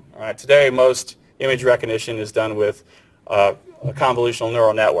algorithm. Right? Today, most image recognition is done with a convolutional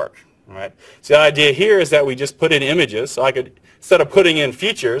neural network. Right? So the idea here is that we just put in images. So I could, instead of putting in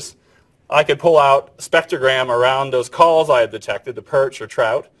features, I could pull out a spectrogram around those calls I had detected, the perch or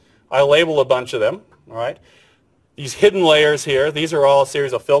trout. I label a bunch of them. All right? These hidden layers here, these are all a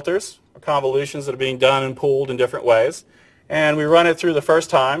series of filters or convolutions that are being done and pooled in different ways. And we run it through the first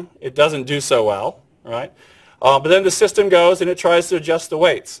time. It doesn't do so well. Right? But then the system goes and it tries to adjust the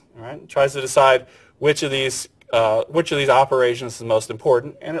weights. Right? It tries to decide which of these operations is most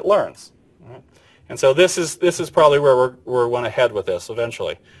important, and it learns. Right? And so this is probably where we want to head with this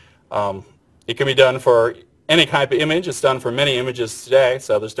eventually. It can be done for any type of image. It's done for many images today,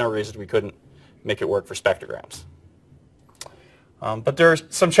 so there's no reason we couldn't make it work for spectrograms. But there are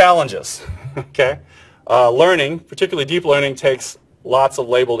some challenges. Okay, learning, particularly deep learning, takes lots of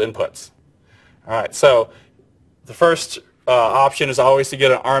labeled inputs. All right, so the first option is always to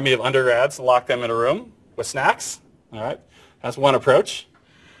get an army of undergrads and lock them in a room with snacks. All right, that's one approach.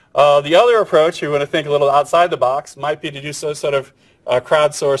 The other approach, you want to think a little outside the box, might be to do some sort of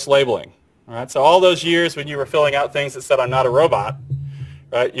crowdsourced labeling. All right, so all those years when you were filling out things that said "I'm not a robot,"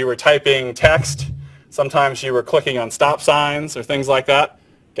 right? You were typing text. Sometimes you were clicking on stop signs or things like that.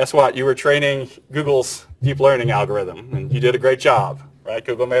 Guess what? You were training Google's deep learning algorithm, and you did a great job. Right?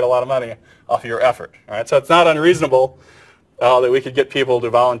 Google made a lot of money off of your effort. Right? So it's not unreasonable that we could get people to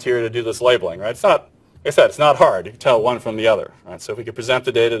volunteer to do this labeling. Right? It's not. Like I said, it's not hard. You can tell one from the other. Right? So if we could present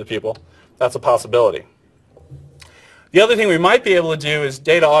the data to people, that's a possibility. The other thing we might be able to do is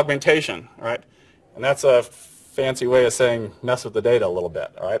data augmentation. Right? And that's a fancy way of saying mess with the data a little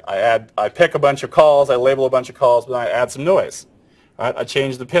bit. All right? I pick a bunch of calls, I label a bunch of calls, but then I add some noise. All right? I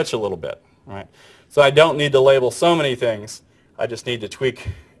change the pitch a little bit. All right? So I don't need to label so many things. I just need to tweak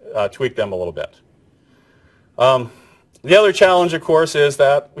them a little bit. The other challenge, of course, is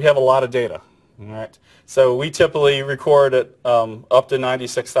that we have a lot of data. All right? So we typically record at up to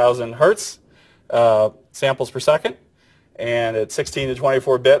 96,000 hertz samples per second, and at 16 to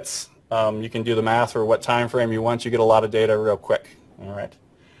 24 bits, you can do the math for what time frame you want. You get a lot of data real quick. All right.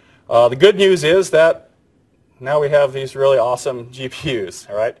 The good news is that now we have these really awesome GPUs,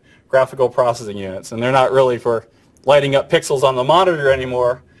 all right, graphical processing units, and they're not really for lighting up pixels on the monitor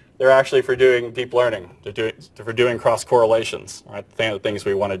anymore. they're actually for doing deep learning. They're for doing cross correlations, right? The things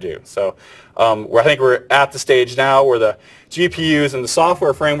we want to do. So I think we're at the stage now where the GPUs and the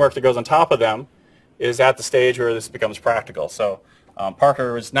software framework that goes on top of them is at the stage where this becomes practical. So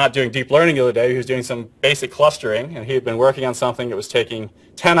Parker was not doing deep learning the other day. He was doing some basic clustering, and he had been working on something that was taking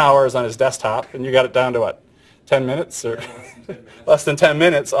 10 hours on his desktop, and you got it down to what, 10 minutes? Or less than 10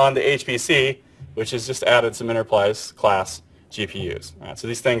 minutes on the HPC, which has just added some enterprise class GPUs. Right, so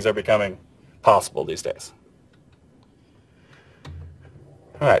these things are becoming possible these days.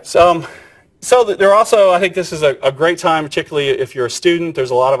 All right, so there are also, I think this is a great time, particularly if you're a student,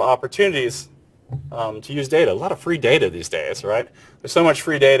 there's a lot of opportunities to use data. A lot of free data these days, right? There's so much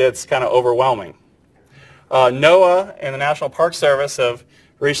free data, it's kind of overwhelming. NOAA and the National Park Service have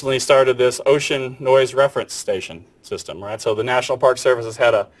recently started this ocean noise reference station system, right? So the National Park Service has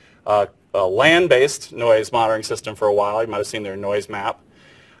had a land-based noise monitoring system for a while. You might have seen their noise map.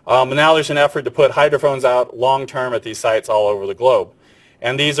 And now there's an effort to put hydrophones out long-term at these sites all over the globe.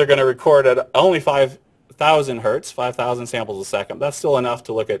 And these are going to record at only 5,000 hertz, 5,000 samples a second. That's still enough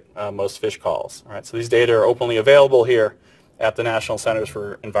to look at most fish calls. All right, so these data are openly available here at the National Centers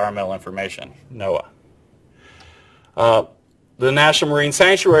for Environmental Information, NOAA. The National Marine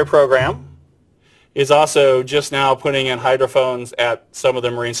Sanctuary Program is also just now putting in hydrophones at some of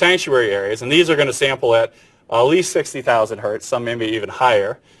the marine sanctuary areas, and these are going to sample at least 60,000 hertz, some maybe even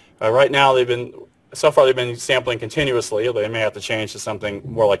higher. Right now, so far they've been sampling continuously. They may have to change to something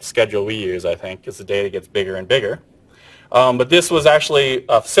more like the schedule we use, I think, as the data gets bigger and bigger. But this was actually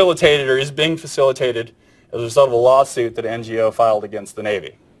facilitated, or is being facilitated, as a result of a lawsuit that NGO filed against the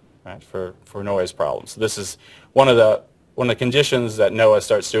Navy, right, for noise problems. So this is one of the conditions that NOAA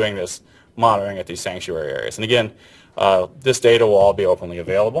starts doing this monitoring at these sanctuary areas. And again, this data will all be openly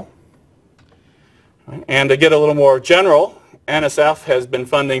available. Right. And to get a little more general, NSF has been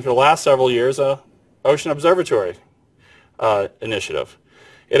funding for the last several years a Ocean Observatory initiative.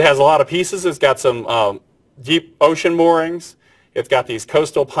 It has a lot of pieces. It's got some deep ocean moorings. It's got these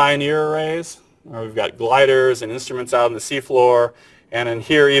coastal pioneer arrays. We've got gliders and instruments out on the seafloor. And in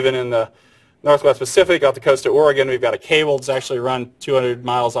here, even in the Northwest Pacific, off the coast of Oregon, we've got a cable that's actually run 200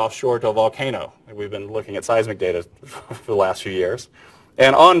 miles offshore to a volcano. We've been looking at seismic data for the last few years.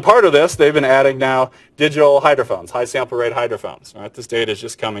 And on part of this, they've been adding now digital hydrophones, high sample rate hydrophones. Right? This data is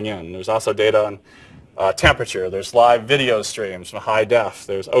just coming in. There's also data on temperature. There's live video streams from high def.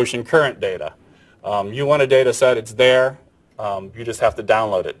 There's ocean current data. You want a data set, it's there. You just have to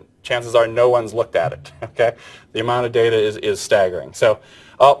download it. Chances are no one's looked at it. Okay, the amount of data is staggering. So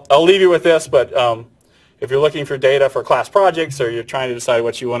I'll leave you with this, but if you're looking for data for class projects or you're trying to decide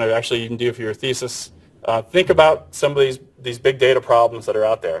what you want to actually even do for your thesis, think about some of these big data problems that are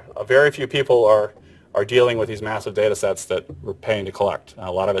out there. Very few people are dealing with these massive data sets that we're paying to collect.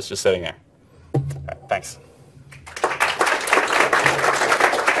 A lot of it's just sitting there. All right, thanks.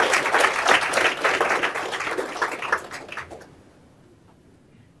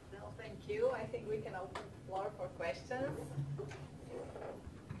 Well, thank you. I think we can open the floor for questions.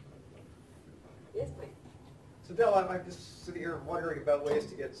 Yes, please. So Del, I'm just sitting here wondering about ways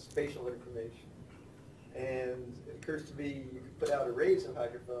to get spatial information. And it occurs to me you could put out arrays of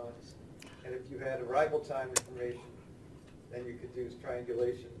hydrophones, and if you had arrival time information, then you could use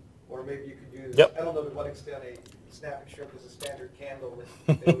triangulation. Or maybe you could use, I don't know to what extent a snapping shrimp is a standard candle,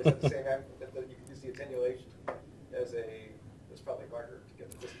 that they always have the same amplitude, that you could use the attenuation as it's probably harder to get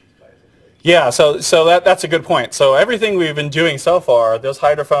the distance by attenuation. Yeah, so that's a good point. So everything we've been doing so far, those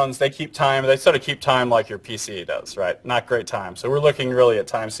hydrophones, they keep time, they sort of keep time like your PC does, right? Not great time. So we're looking really at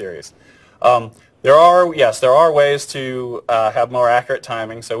time series. There are ways to have more accurate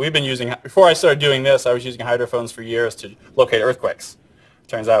timing. So we've been using, before I started doing this, I was using hydrophones for years to locate earthquakes.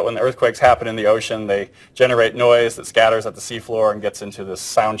 Turns out when the earthquakes happen in the ocean, they generate noise that scatters at the seafloor and gets into this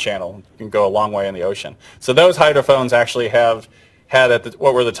sound channel. You can go a long way in the ocean. So those hydrophones actually had at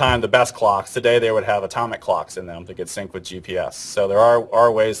what were the time the best clocks. Today they would have atomic clocks in them that get synced with GPS. So there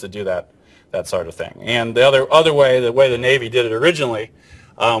are ways to do that sort of thing. And the other way, the way the Navy did it originally,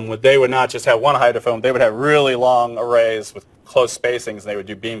 they would not just have one hydrophone, they would have really long arrays with close spacings, and they would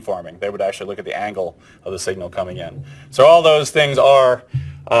do beamforming. They would actually look at the angle of the signal coming in. So all those things are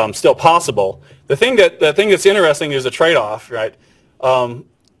still possible. The thing that's interesting is a trade-off, right?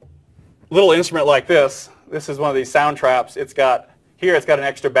 Little instrument like this is one of these sound traps. It's got an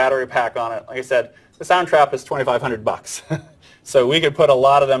extra battery pack on it. Like I said, the sound trap is $2,500. So we could put a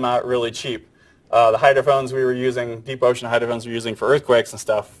lot of them out really cheap. The hydrophones we were using, deep ocean hydrophones we were using for earthquakes and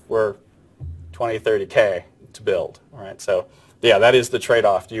stuff were $20, $30K to build. All right, so yeah, that is the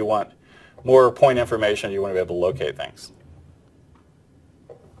trade-off. Do you want more point information? Do you want to be able to locate things?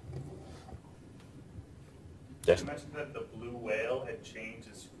 Yes. You mentioned that the blue whale had changed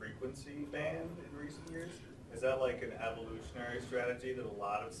its frequency band in recent years. Is that like an evolutionary strategy that a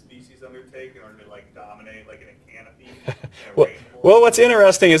lot of species undertake in order to like dominate, like in a canopy? Well, what's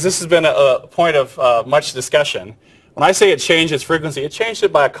interesting is this has been a point of much discussion. When I say it changed its frequency, it changed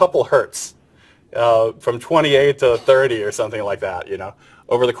it by a couple hertz, from 28 to 30 or something like that, you know,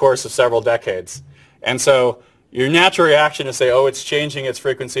 over the course of several decades. And so your natural reaction is to say, oh, it's changing its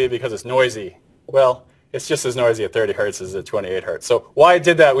frequency because it's noisy. Well, it's just as noisy at 30 hertz as at 28 hertz. So why it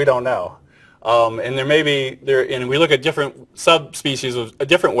did that, we don't know. And there may be, and we look at different subspecies of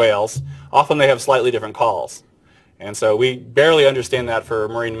different whales, often they have slightly different calls. And so we barely understand that for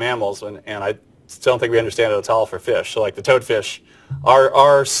marine mammals, and I still don't think we understand it at all for fish. So like the toadfish,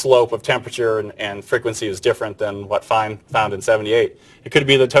 our slope of temperature and frequency is different than what found in 78. It could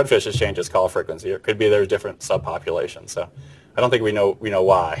be the toadfish has changed its call frequency, or it could be there's different subpopulations. So I don't think we know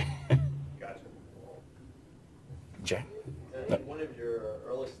why. Gotcha. Jay? In one of your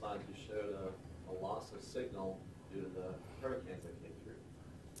early slides, you showed a loss of signal due to the hurricanes that came through.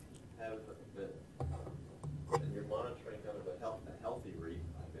 And you're monitoring kind of a healthy reef,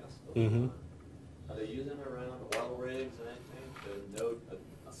 I guess. Mm-hmm. Are they using it around oil rigs and anything to note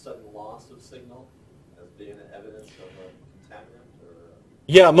a sudden loss of signal as being evidence of a contaminant? Or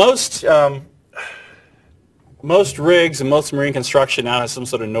Yeah, most rigs and most marine construction now has some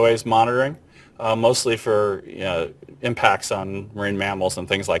sort of noise monitoring, mostly for impacts on marine mammals and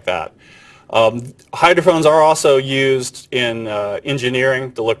things like that. Hydrophones are also used in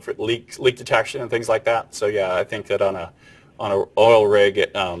engineering to look for leak detection and things like that. So yeah, I think that on an oil rig,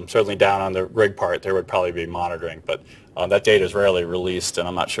 certainly down on the rig part, there would probably be monitoring. But that data is rarely released, and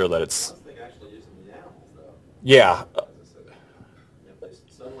I'm not sure that it's. I think actually using the animals, though. Yeah.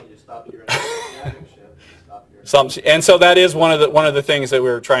 Suddenly you stop your navigating ship, you stop your. And so that is one of the things that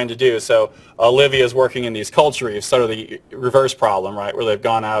we're trying to do. So Olivia is working in these culture reefs, sort of the reverse problem, right, where they've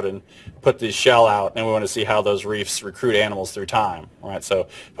gone out and put the shell out, and we want to see how those reefs recruit animals through time, right? So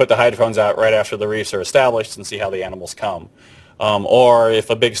put the hydrophones out right after the reefs are established and see how the animals come. Or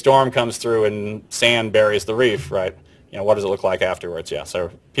if a big storm comes through and sand buries the reef, right? What does it look like afterwards? Yeah.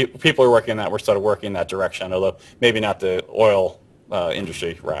 So people are working on that. We're sort of working in that direction, although maybe not the oil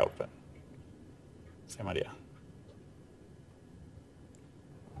industry route, but same idea.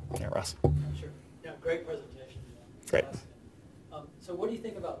 Yeah, Russ. Sure. Yeah, great presentation. Great. So what do you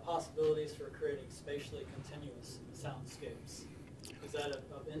think about possibilities for creating spatially continuous soundscapes? Is that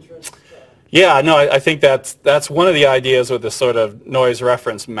of interest? Yeah, no, I think that's one of the ideas with this sort of noise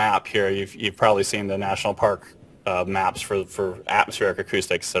reference map here. You've probably seen the national park maps for atmospheric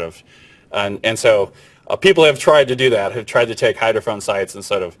acoustics, sort of, and so people have tried to do that. Have tried to take hydrophone sites and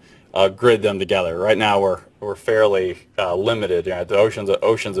sort of grid them together. Right now we're fairly limited. The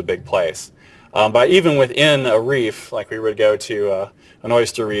ocean's a big place, but even within a reef, like we would go to an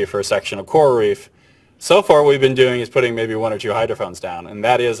oyster reef or a section of coral reef, so far what we've been doing is putting maybe one or two hydrophones down, and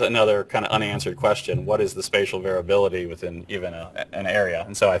that is another kind of unanswered question. What is the spatial variability within even an area?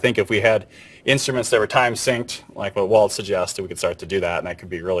 And so I think if we had instruments that were time synced, like what Walt suggested, we could start to do that, and that could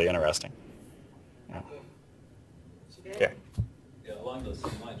be really interesting. Yeah. Okay. Yeah, along those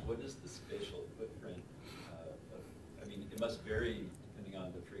same lines, what is the spatial footprint? I mean, it must vary depending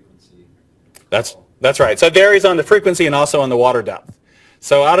on the frequency. That's right. So it varies on the frequency and also on the water depth.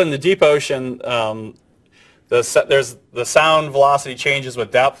 So out in the deep ocean, there's the sound velocity changes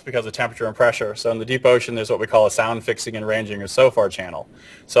with depth because of temperature and pressure. So in the deep ocean, there's what we call a sound fixing and ranging or SOFAR channel.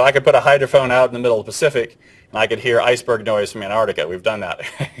 So I could put a hydrophone out in the middle of the Pacific, and I could hear iceberg noise from Antarctica. We've done that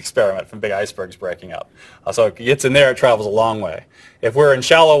experiment from big icebergs breaking up. So it gets in there, it travels a long way. If we're in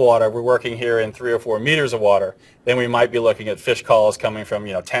shallow water, we're working here in 3 or 4 meters of water, then we might be looking at fish calls coming from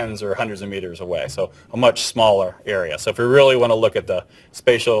tens or hundreds of meters away. So a much smaller area. So if we really want to look at the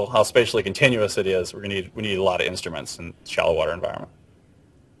how spatially continuous it is, we need a lot of instruments in shallow water environment.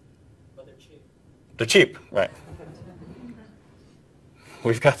 But they're cheap. They're cheap, right?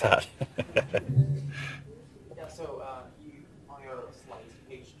 We've got that. Yeah, so you, on your slides,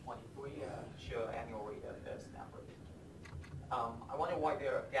 page 23, show annual rate of the snapper. I wonder why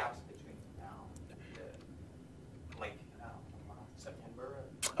there are gaps between September.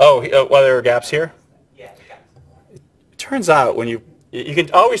 Why there are gaps here? Yeah, the gaps. It turns out when you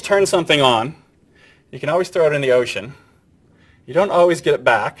can always turn something on, you can always throw it in the ocean. You don't always get it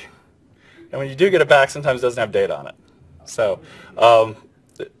back, and when you do get it back, sometimes it doesn't have data on it. So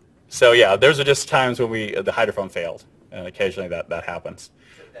yeah, those are just times when the hydrophone failed, and occasionally that happens.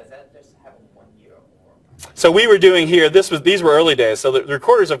 So does that just happen 1 year or? So we were doing here, these were early days, so the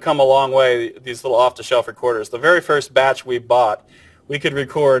recorders have come a long way, these little off-the-shelf recorders. The very first batch we bought, we could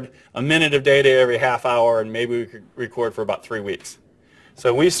record a minute of data every half hour, and maybe we could record for about 3 weeks.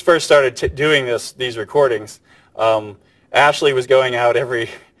 So when we first started doing these recordings, Ashley was going out every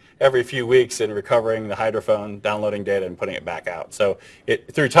few weeks and recovering the hydrophone, downloading data, and putting it back out. So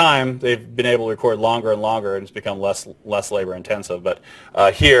through time, they've been able to record longer and longer, and it's become less labor intensive. But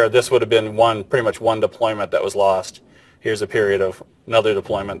here, this would have been pretty much one deployment that was lost. Here's a period of another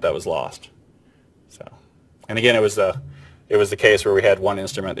deployment that was lost. So, and again, it was the case where we had one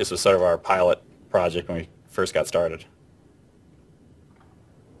instrument. This was sort of our pilot project when we first got started.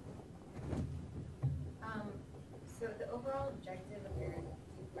 So the overall objective of your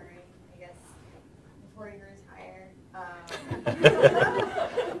deep learning, I guess, before you retire,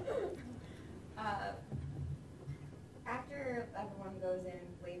 after everyone goes in,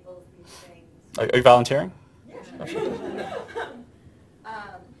 labels these things. Are you volunteering?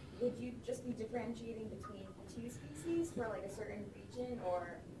 Would you just be differentiating between the two species for like a certain region,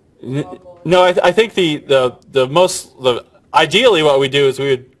 or no? I think ideally what we do is we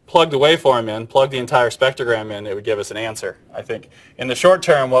would plug the waveform in, plug the entire spectrogram in. It would give us an answer. I think in the short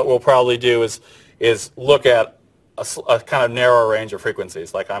term, what we'll probably do is look at a kind of narrow range of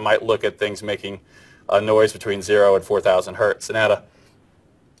frequencies. Like I might look at things making a noise between 0 and 4,000 hertz, and at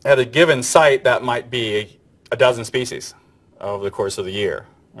a given site that might be a dozen species over the course of the year.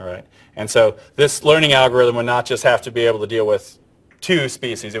 All right, and so this learning algorithm would not just have to be able to deal with 2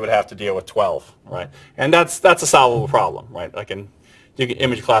 species; it would have to deal with 12. Right, and that's a solvable problem. Right, like in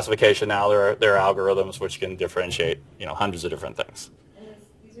image classification now, there are algorithms which can differentiate hundreds of different things. And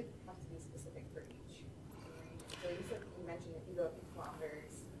these would have to be specific for each. So you mentioned if you go a few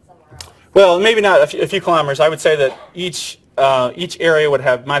kilometers somewhere else. Well, maybe not a few kilometers. I would say that each area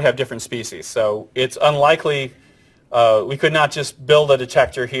might have different species. So it's unlikely. We could not just build a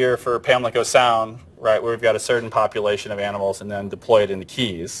detector here for Pamlico Sound, right, where we've got a certain population of animals and then deploy it in the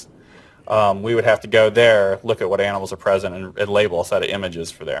Keys. We would have to go there, look at what animals are present, and label a set of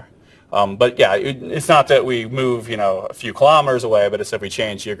images for there. But yeah, it's not that we move, a few kilometers away, but it's that we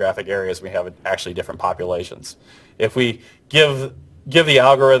change geographic areas, we have actually different populations. If we give the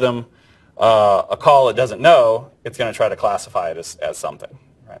algorithm a call it doesn't know, it's going to try to classify it as something.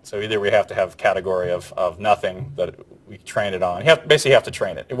 Right? So either we have to have a category of nothing that we train it on. You basically have to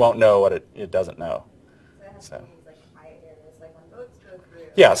train it. It won't know what it doesn't know. So it has to be like quiet areas, like when boats go through.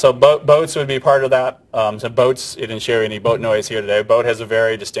 Yeah, so boats would be part of that. So boats, it didn't show any boat noise here today. Boat has a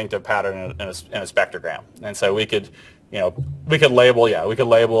very distinctive pattern in a spectrogram, and so we could label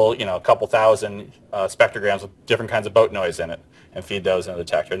a couple thousand spectrograms with different kinds of boat noise in it and feed those in the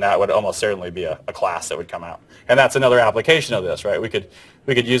detector, and that would almost certainly be a class that would come out. And that's another application of this, right? We could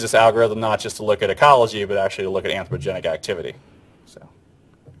use this algorithm not just to look at ecology, but actually to look at anthropogenic activity. So,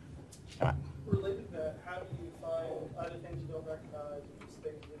 all right. Related to that, how do you find other things you don't recognize and just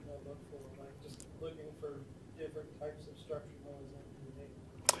things you don't look for, like just looking for different types of structural noise in the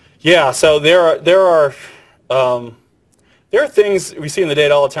data? Yeah, so there are things we see in the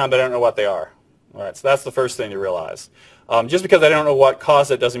data all the time, but I don't know what they are. All right, so that's the first thing to realize. Just because I don't know what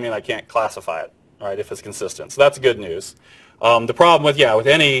caused it doesn't mean I can't classify it, right, if it's consistent. So that's good news. The problem with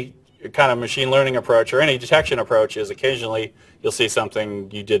any kind of machine learning approach or any detection approach is occasionally you'll see something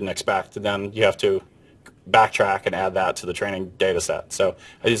you didn't expect, and then you have to backtrack and add that to the training data set. So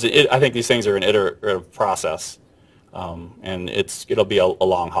I think these things are an iterative process, and it'll be a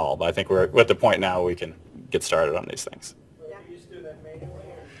long haul. But I think we're at the point now where we can get started on these things.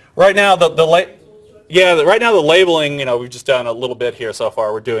 Right now, right now the labeling, we've just done a little bit here so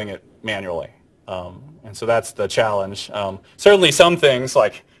far. We're doing it manually, and so that's the challenge. Certainly, some things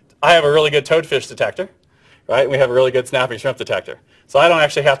like I have a really good toadfish detector, right? And we have a really good snapping shrimp detector, so I don't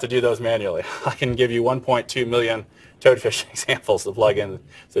actually have to do those manually. I can give you 1.2 million toadfish examples to plug in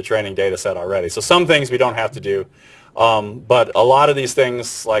the training data set already. So some things we don't have to do, but a lot of these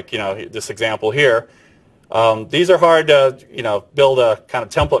things, like this example here. These are hard to, build a kind of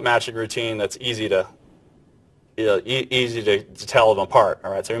template matching routine that's easy to tell them apart.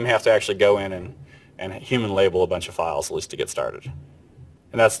 All right, so we may have to actually go in and human label a bunch of files at least to get started.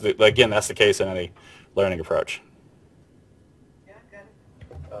 And that's the case in any learning approach. Yeah,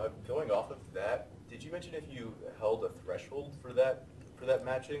 good. Going off of that, did you mention if you held a threshold for that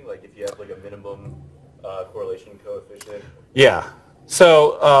matching, like if you have like a minimum correlation coefficient? Yeah.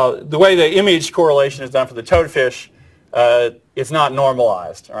 So the way the image correlation is done for the toadfish, it's not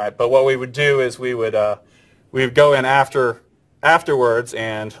normalized, all right? But what we would do is we would go in afterwards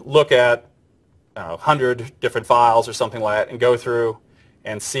and look at 100 different files or something like that, and go through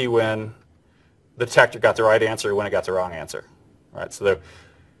and see when the detector got the right answer or when it got the wrong answer, right? So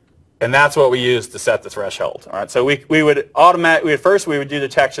And that's what we use to set the threshold. All right, so we would first we would do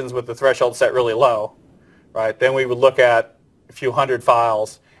detections with the threshold set really low, right? Then we would look at a few hundred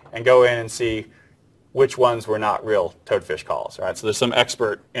files and go in and see which ones were not real toadfish calls, right? So there's some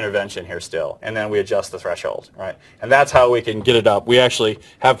expert intervention here still, and then we adjust the threshold, right? And that's how we can get it up. We actually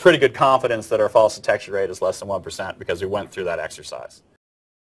have pretty good confidence that our false detection rate is less than 1% because we went through that exercise.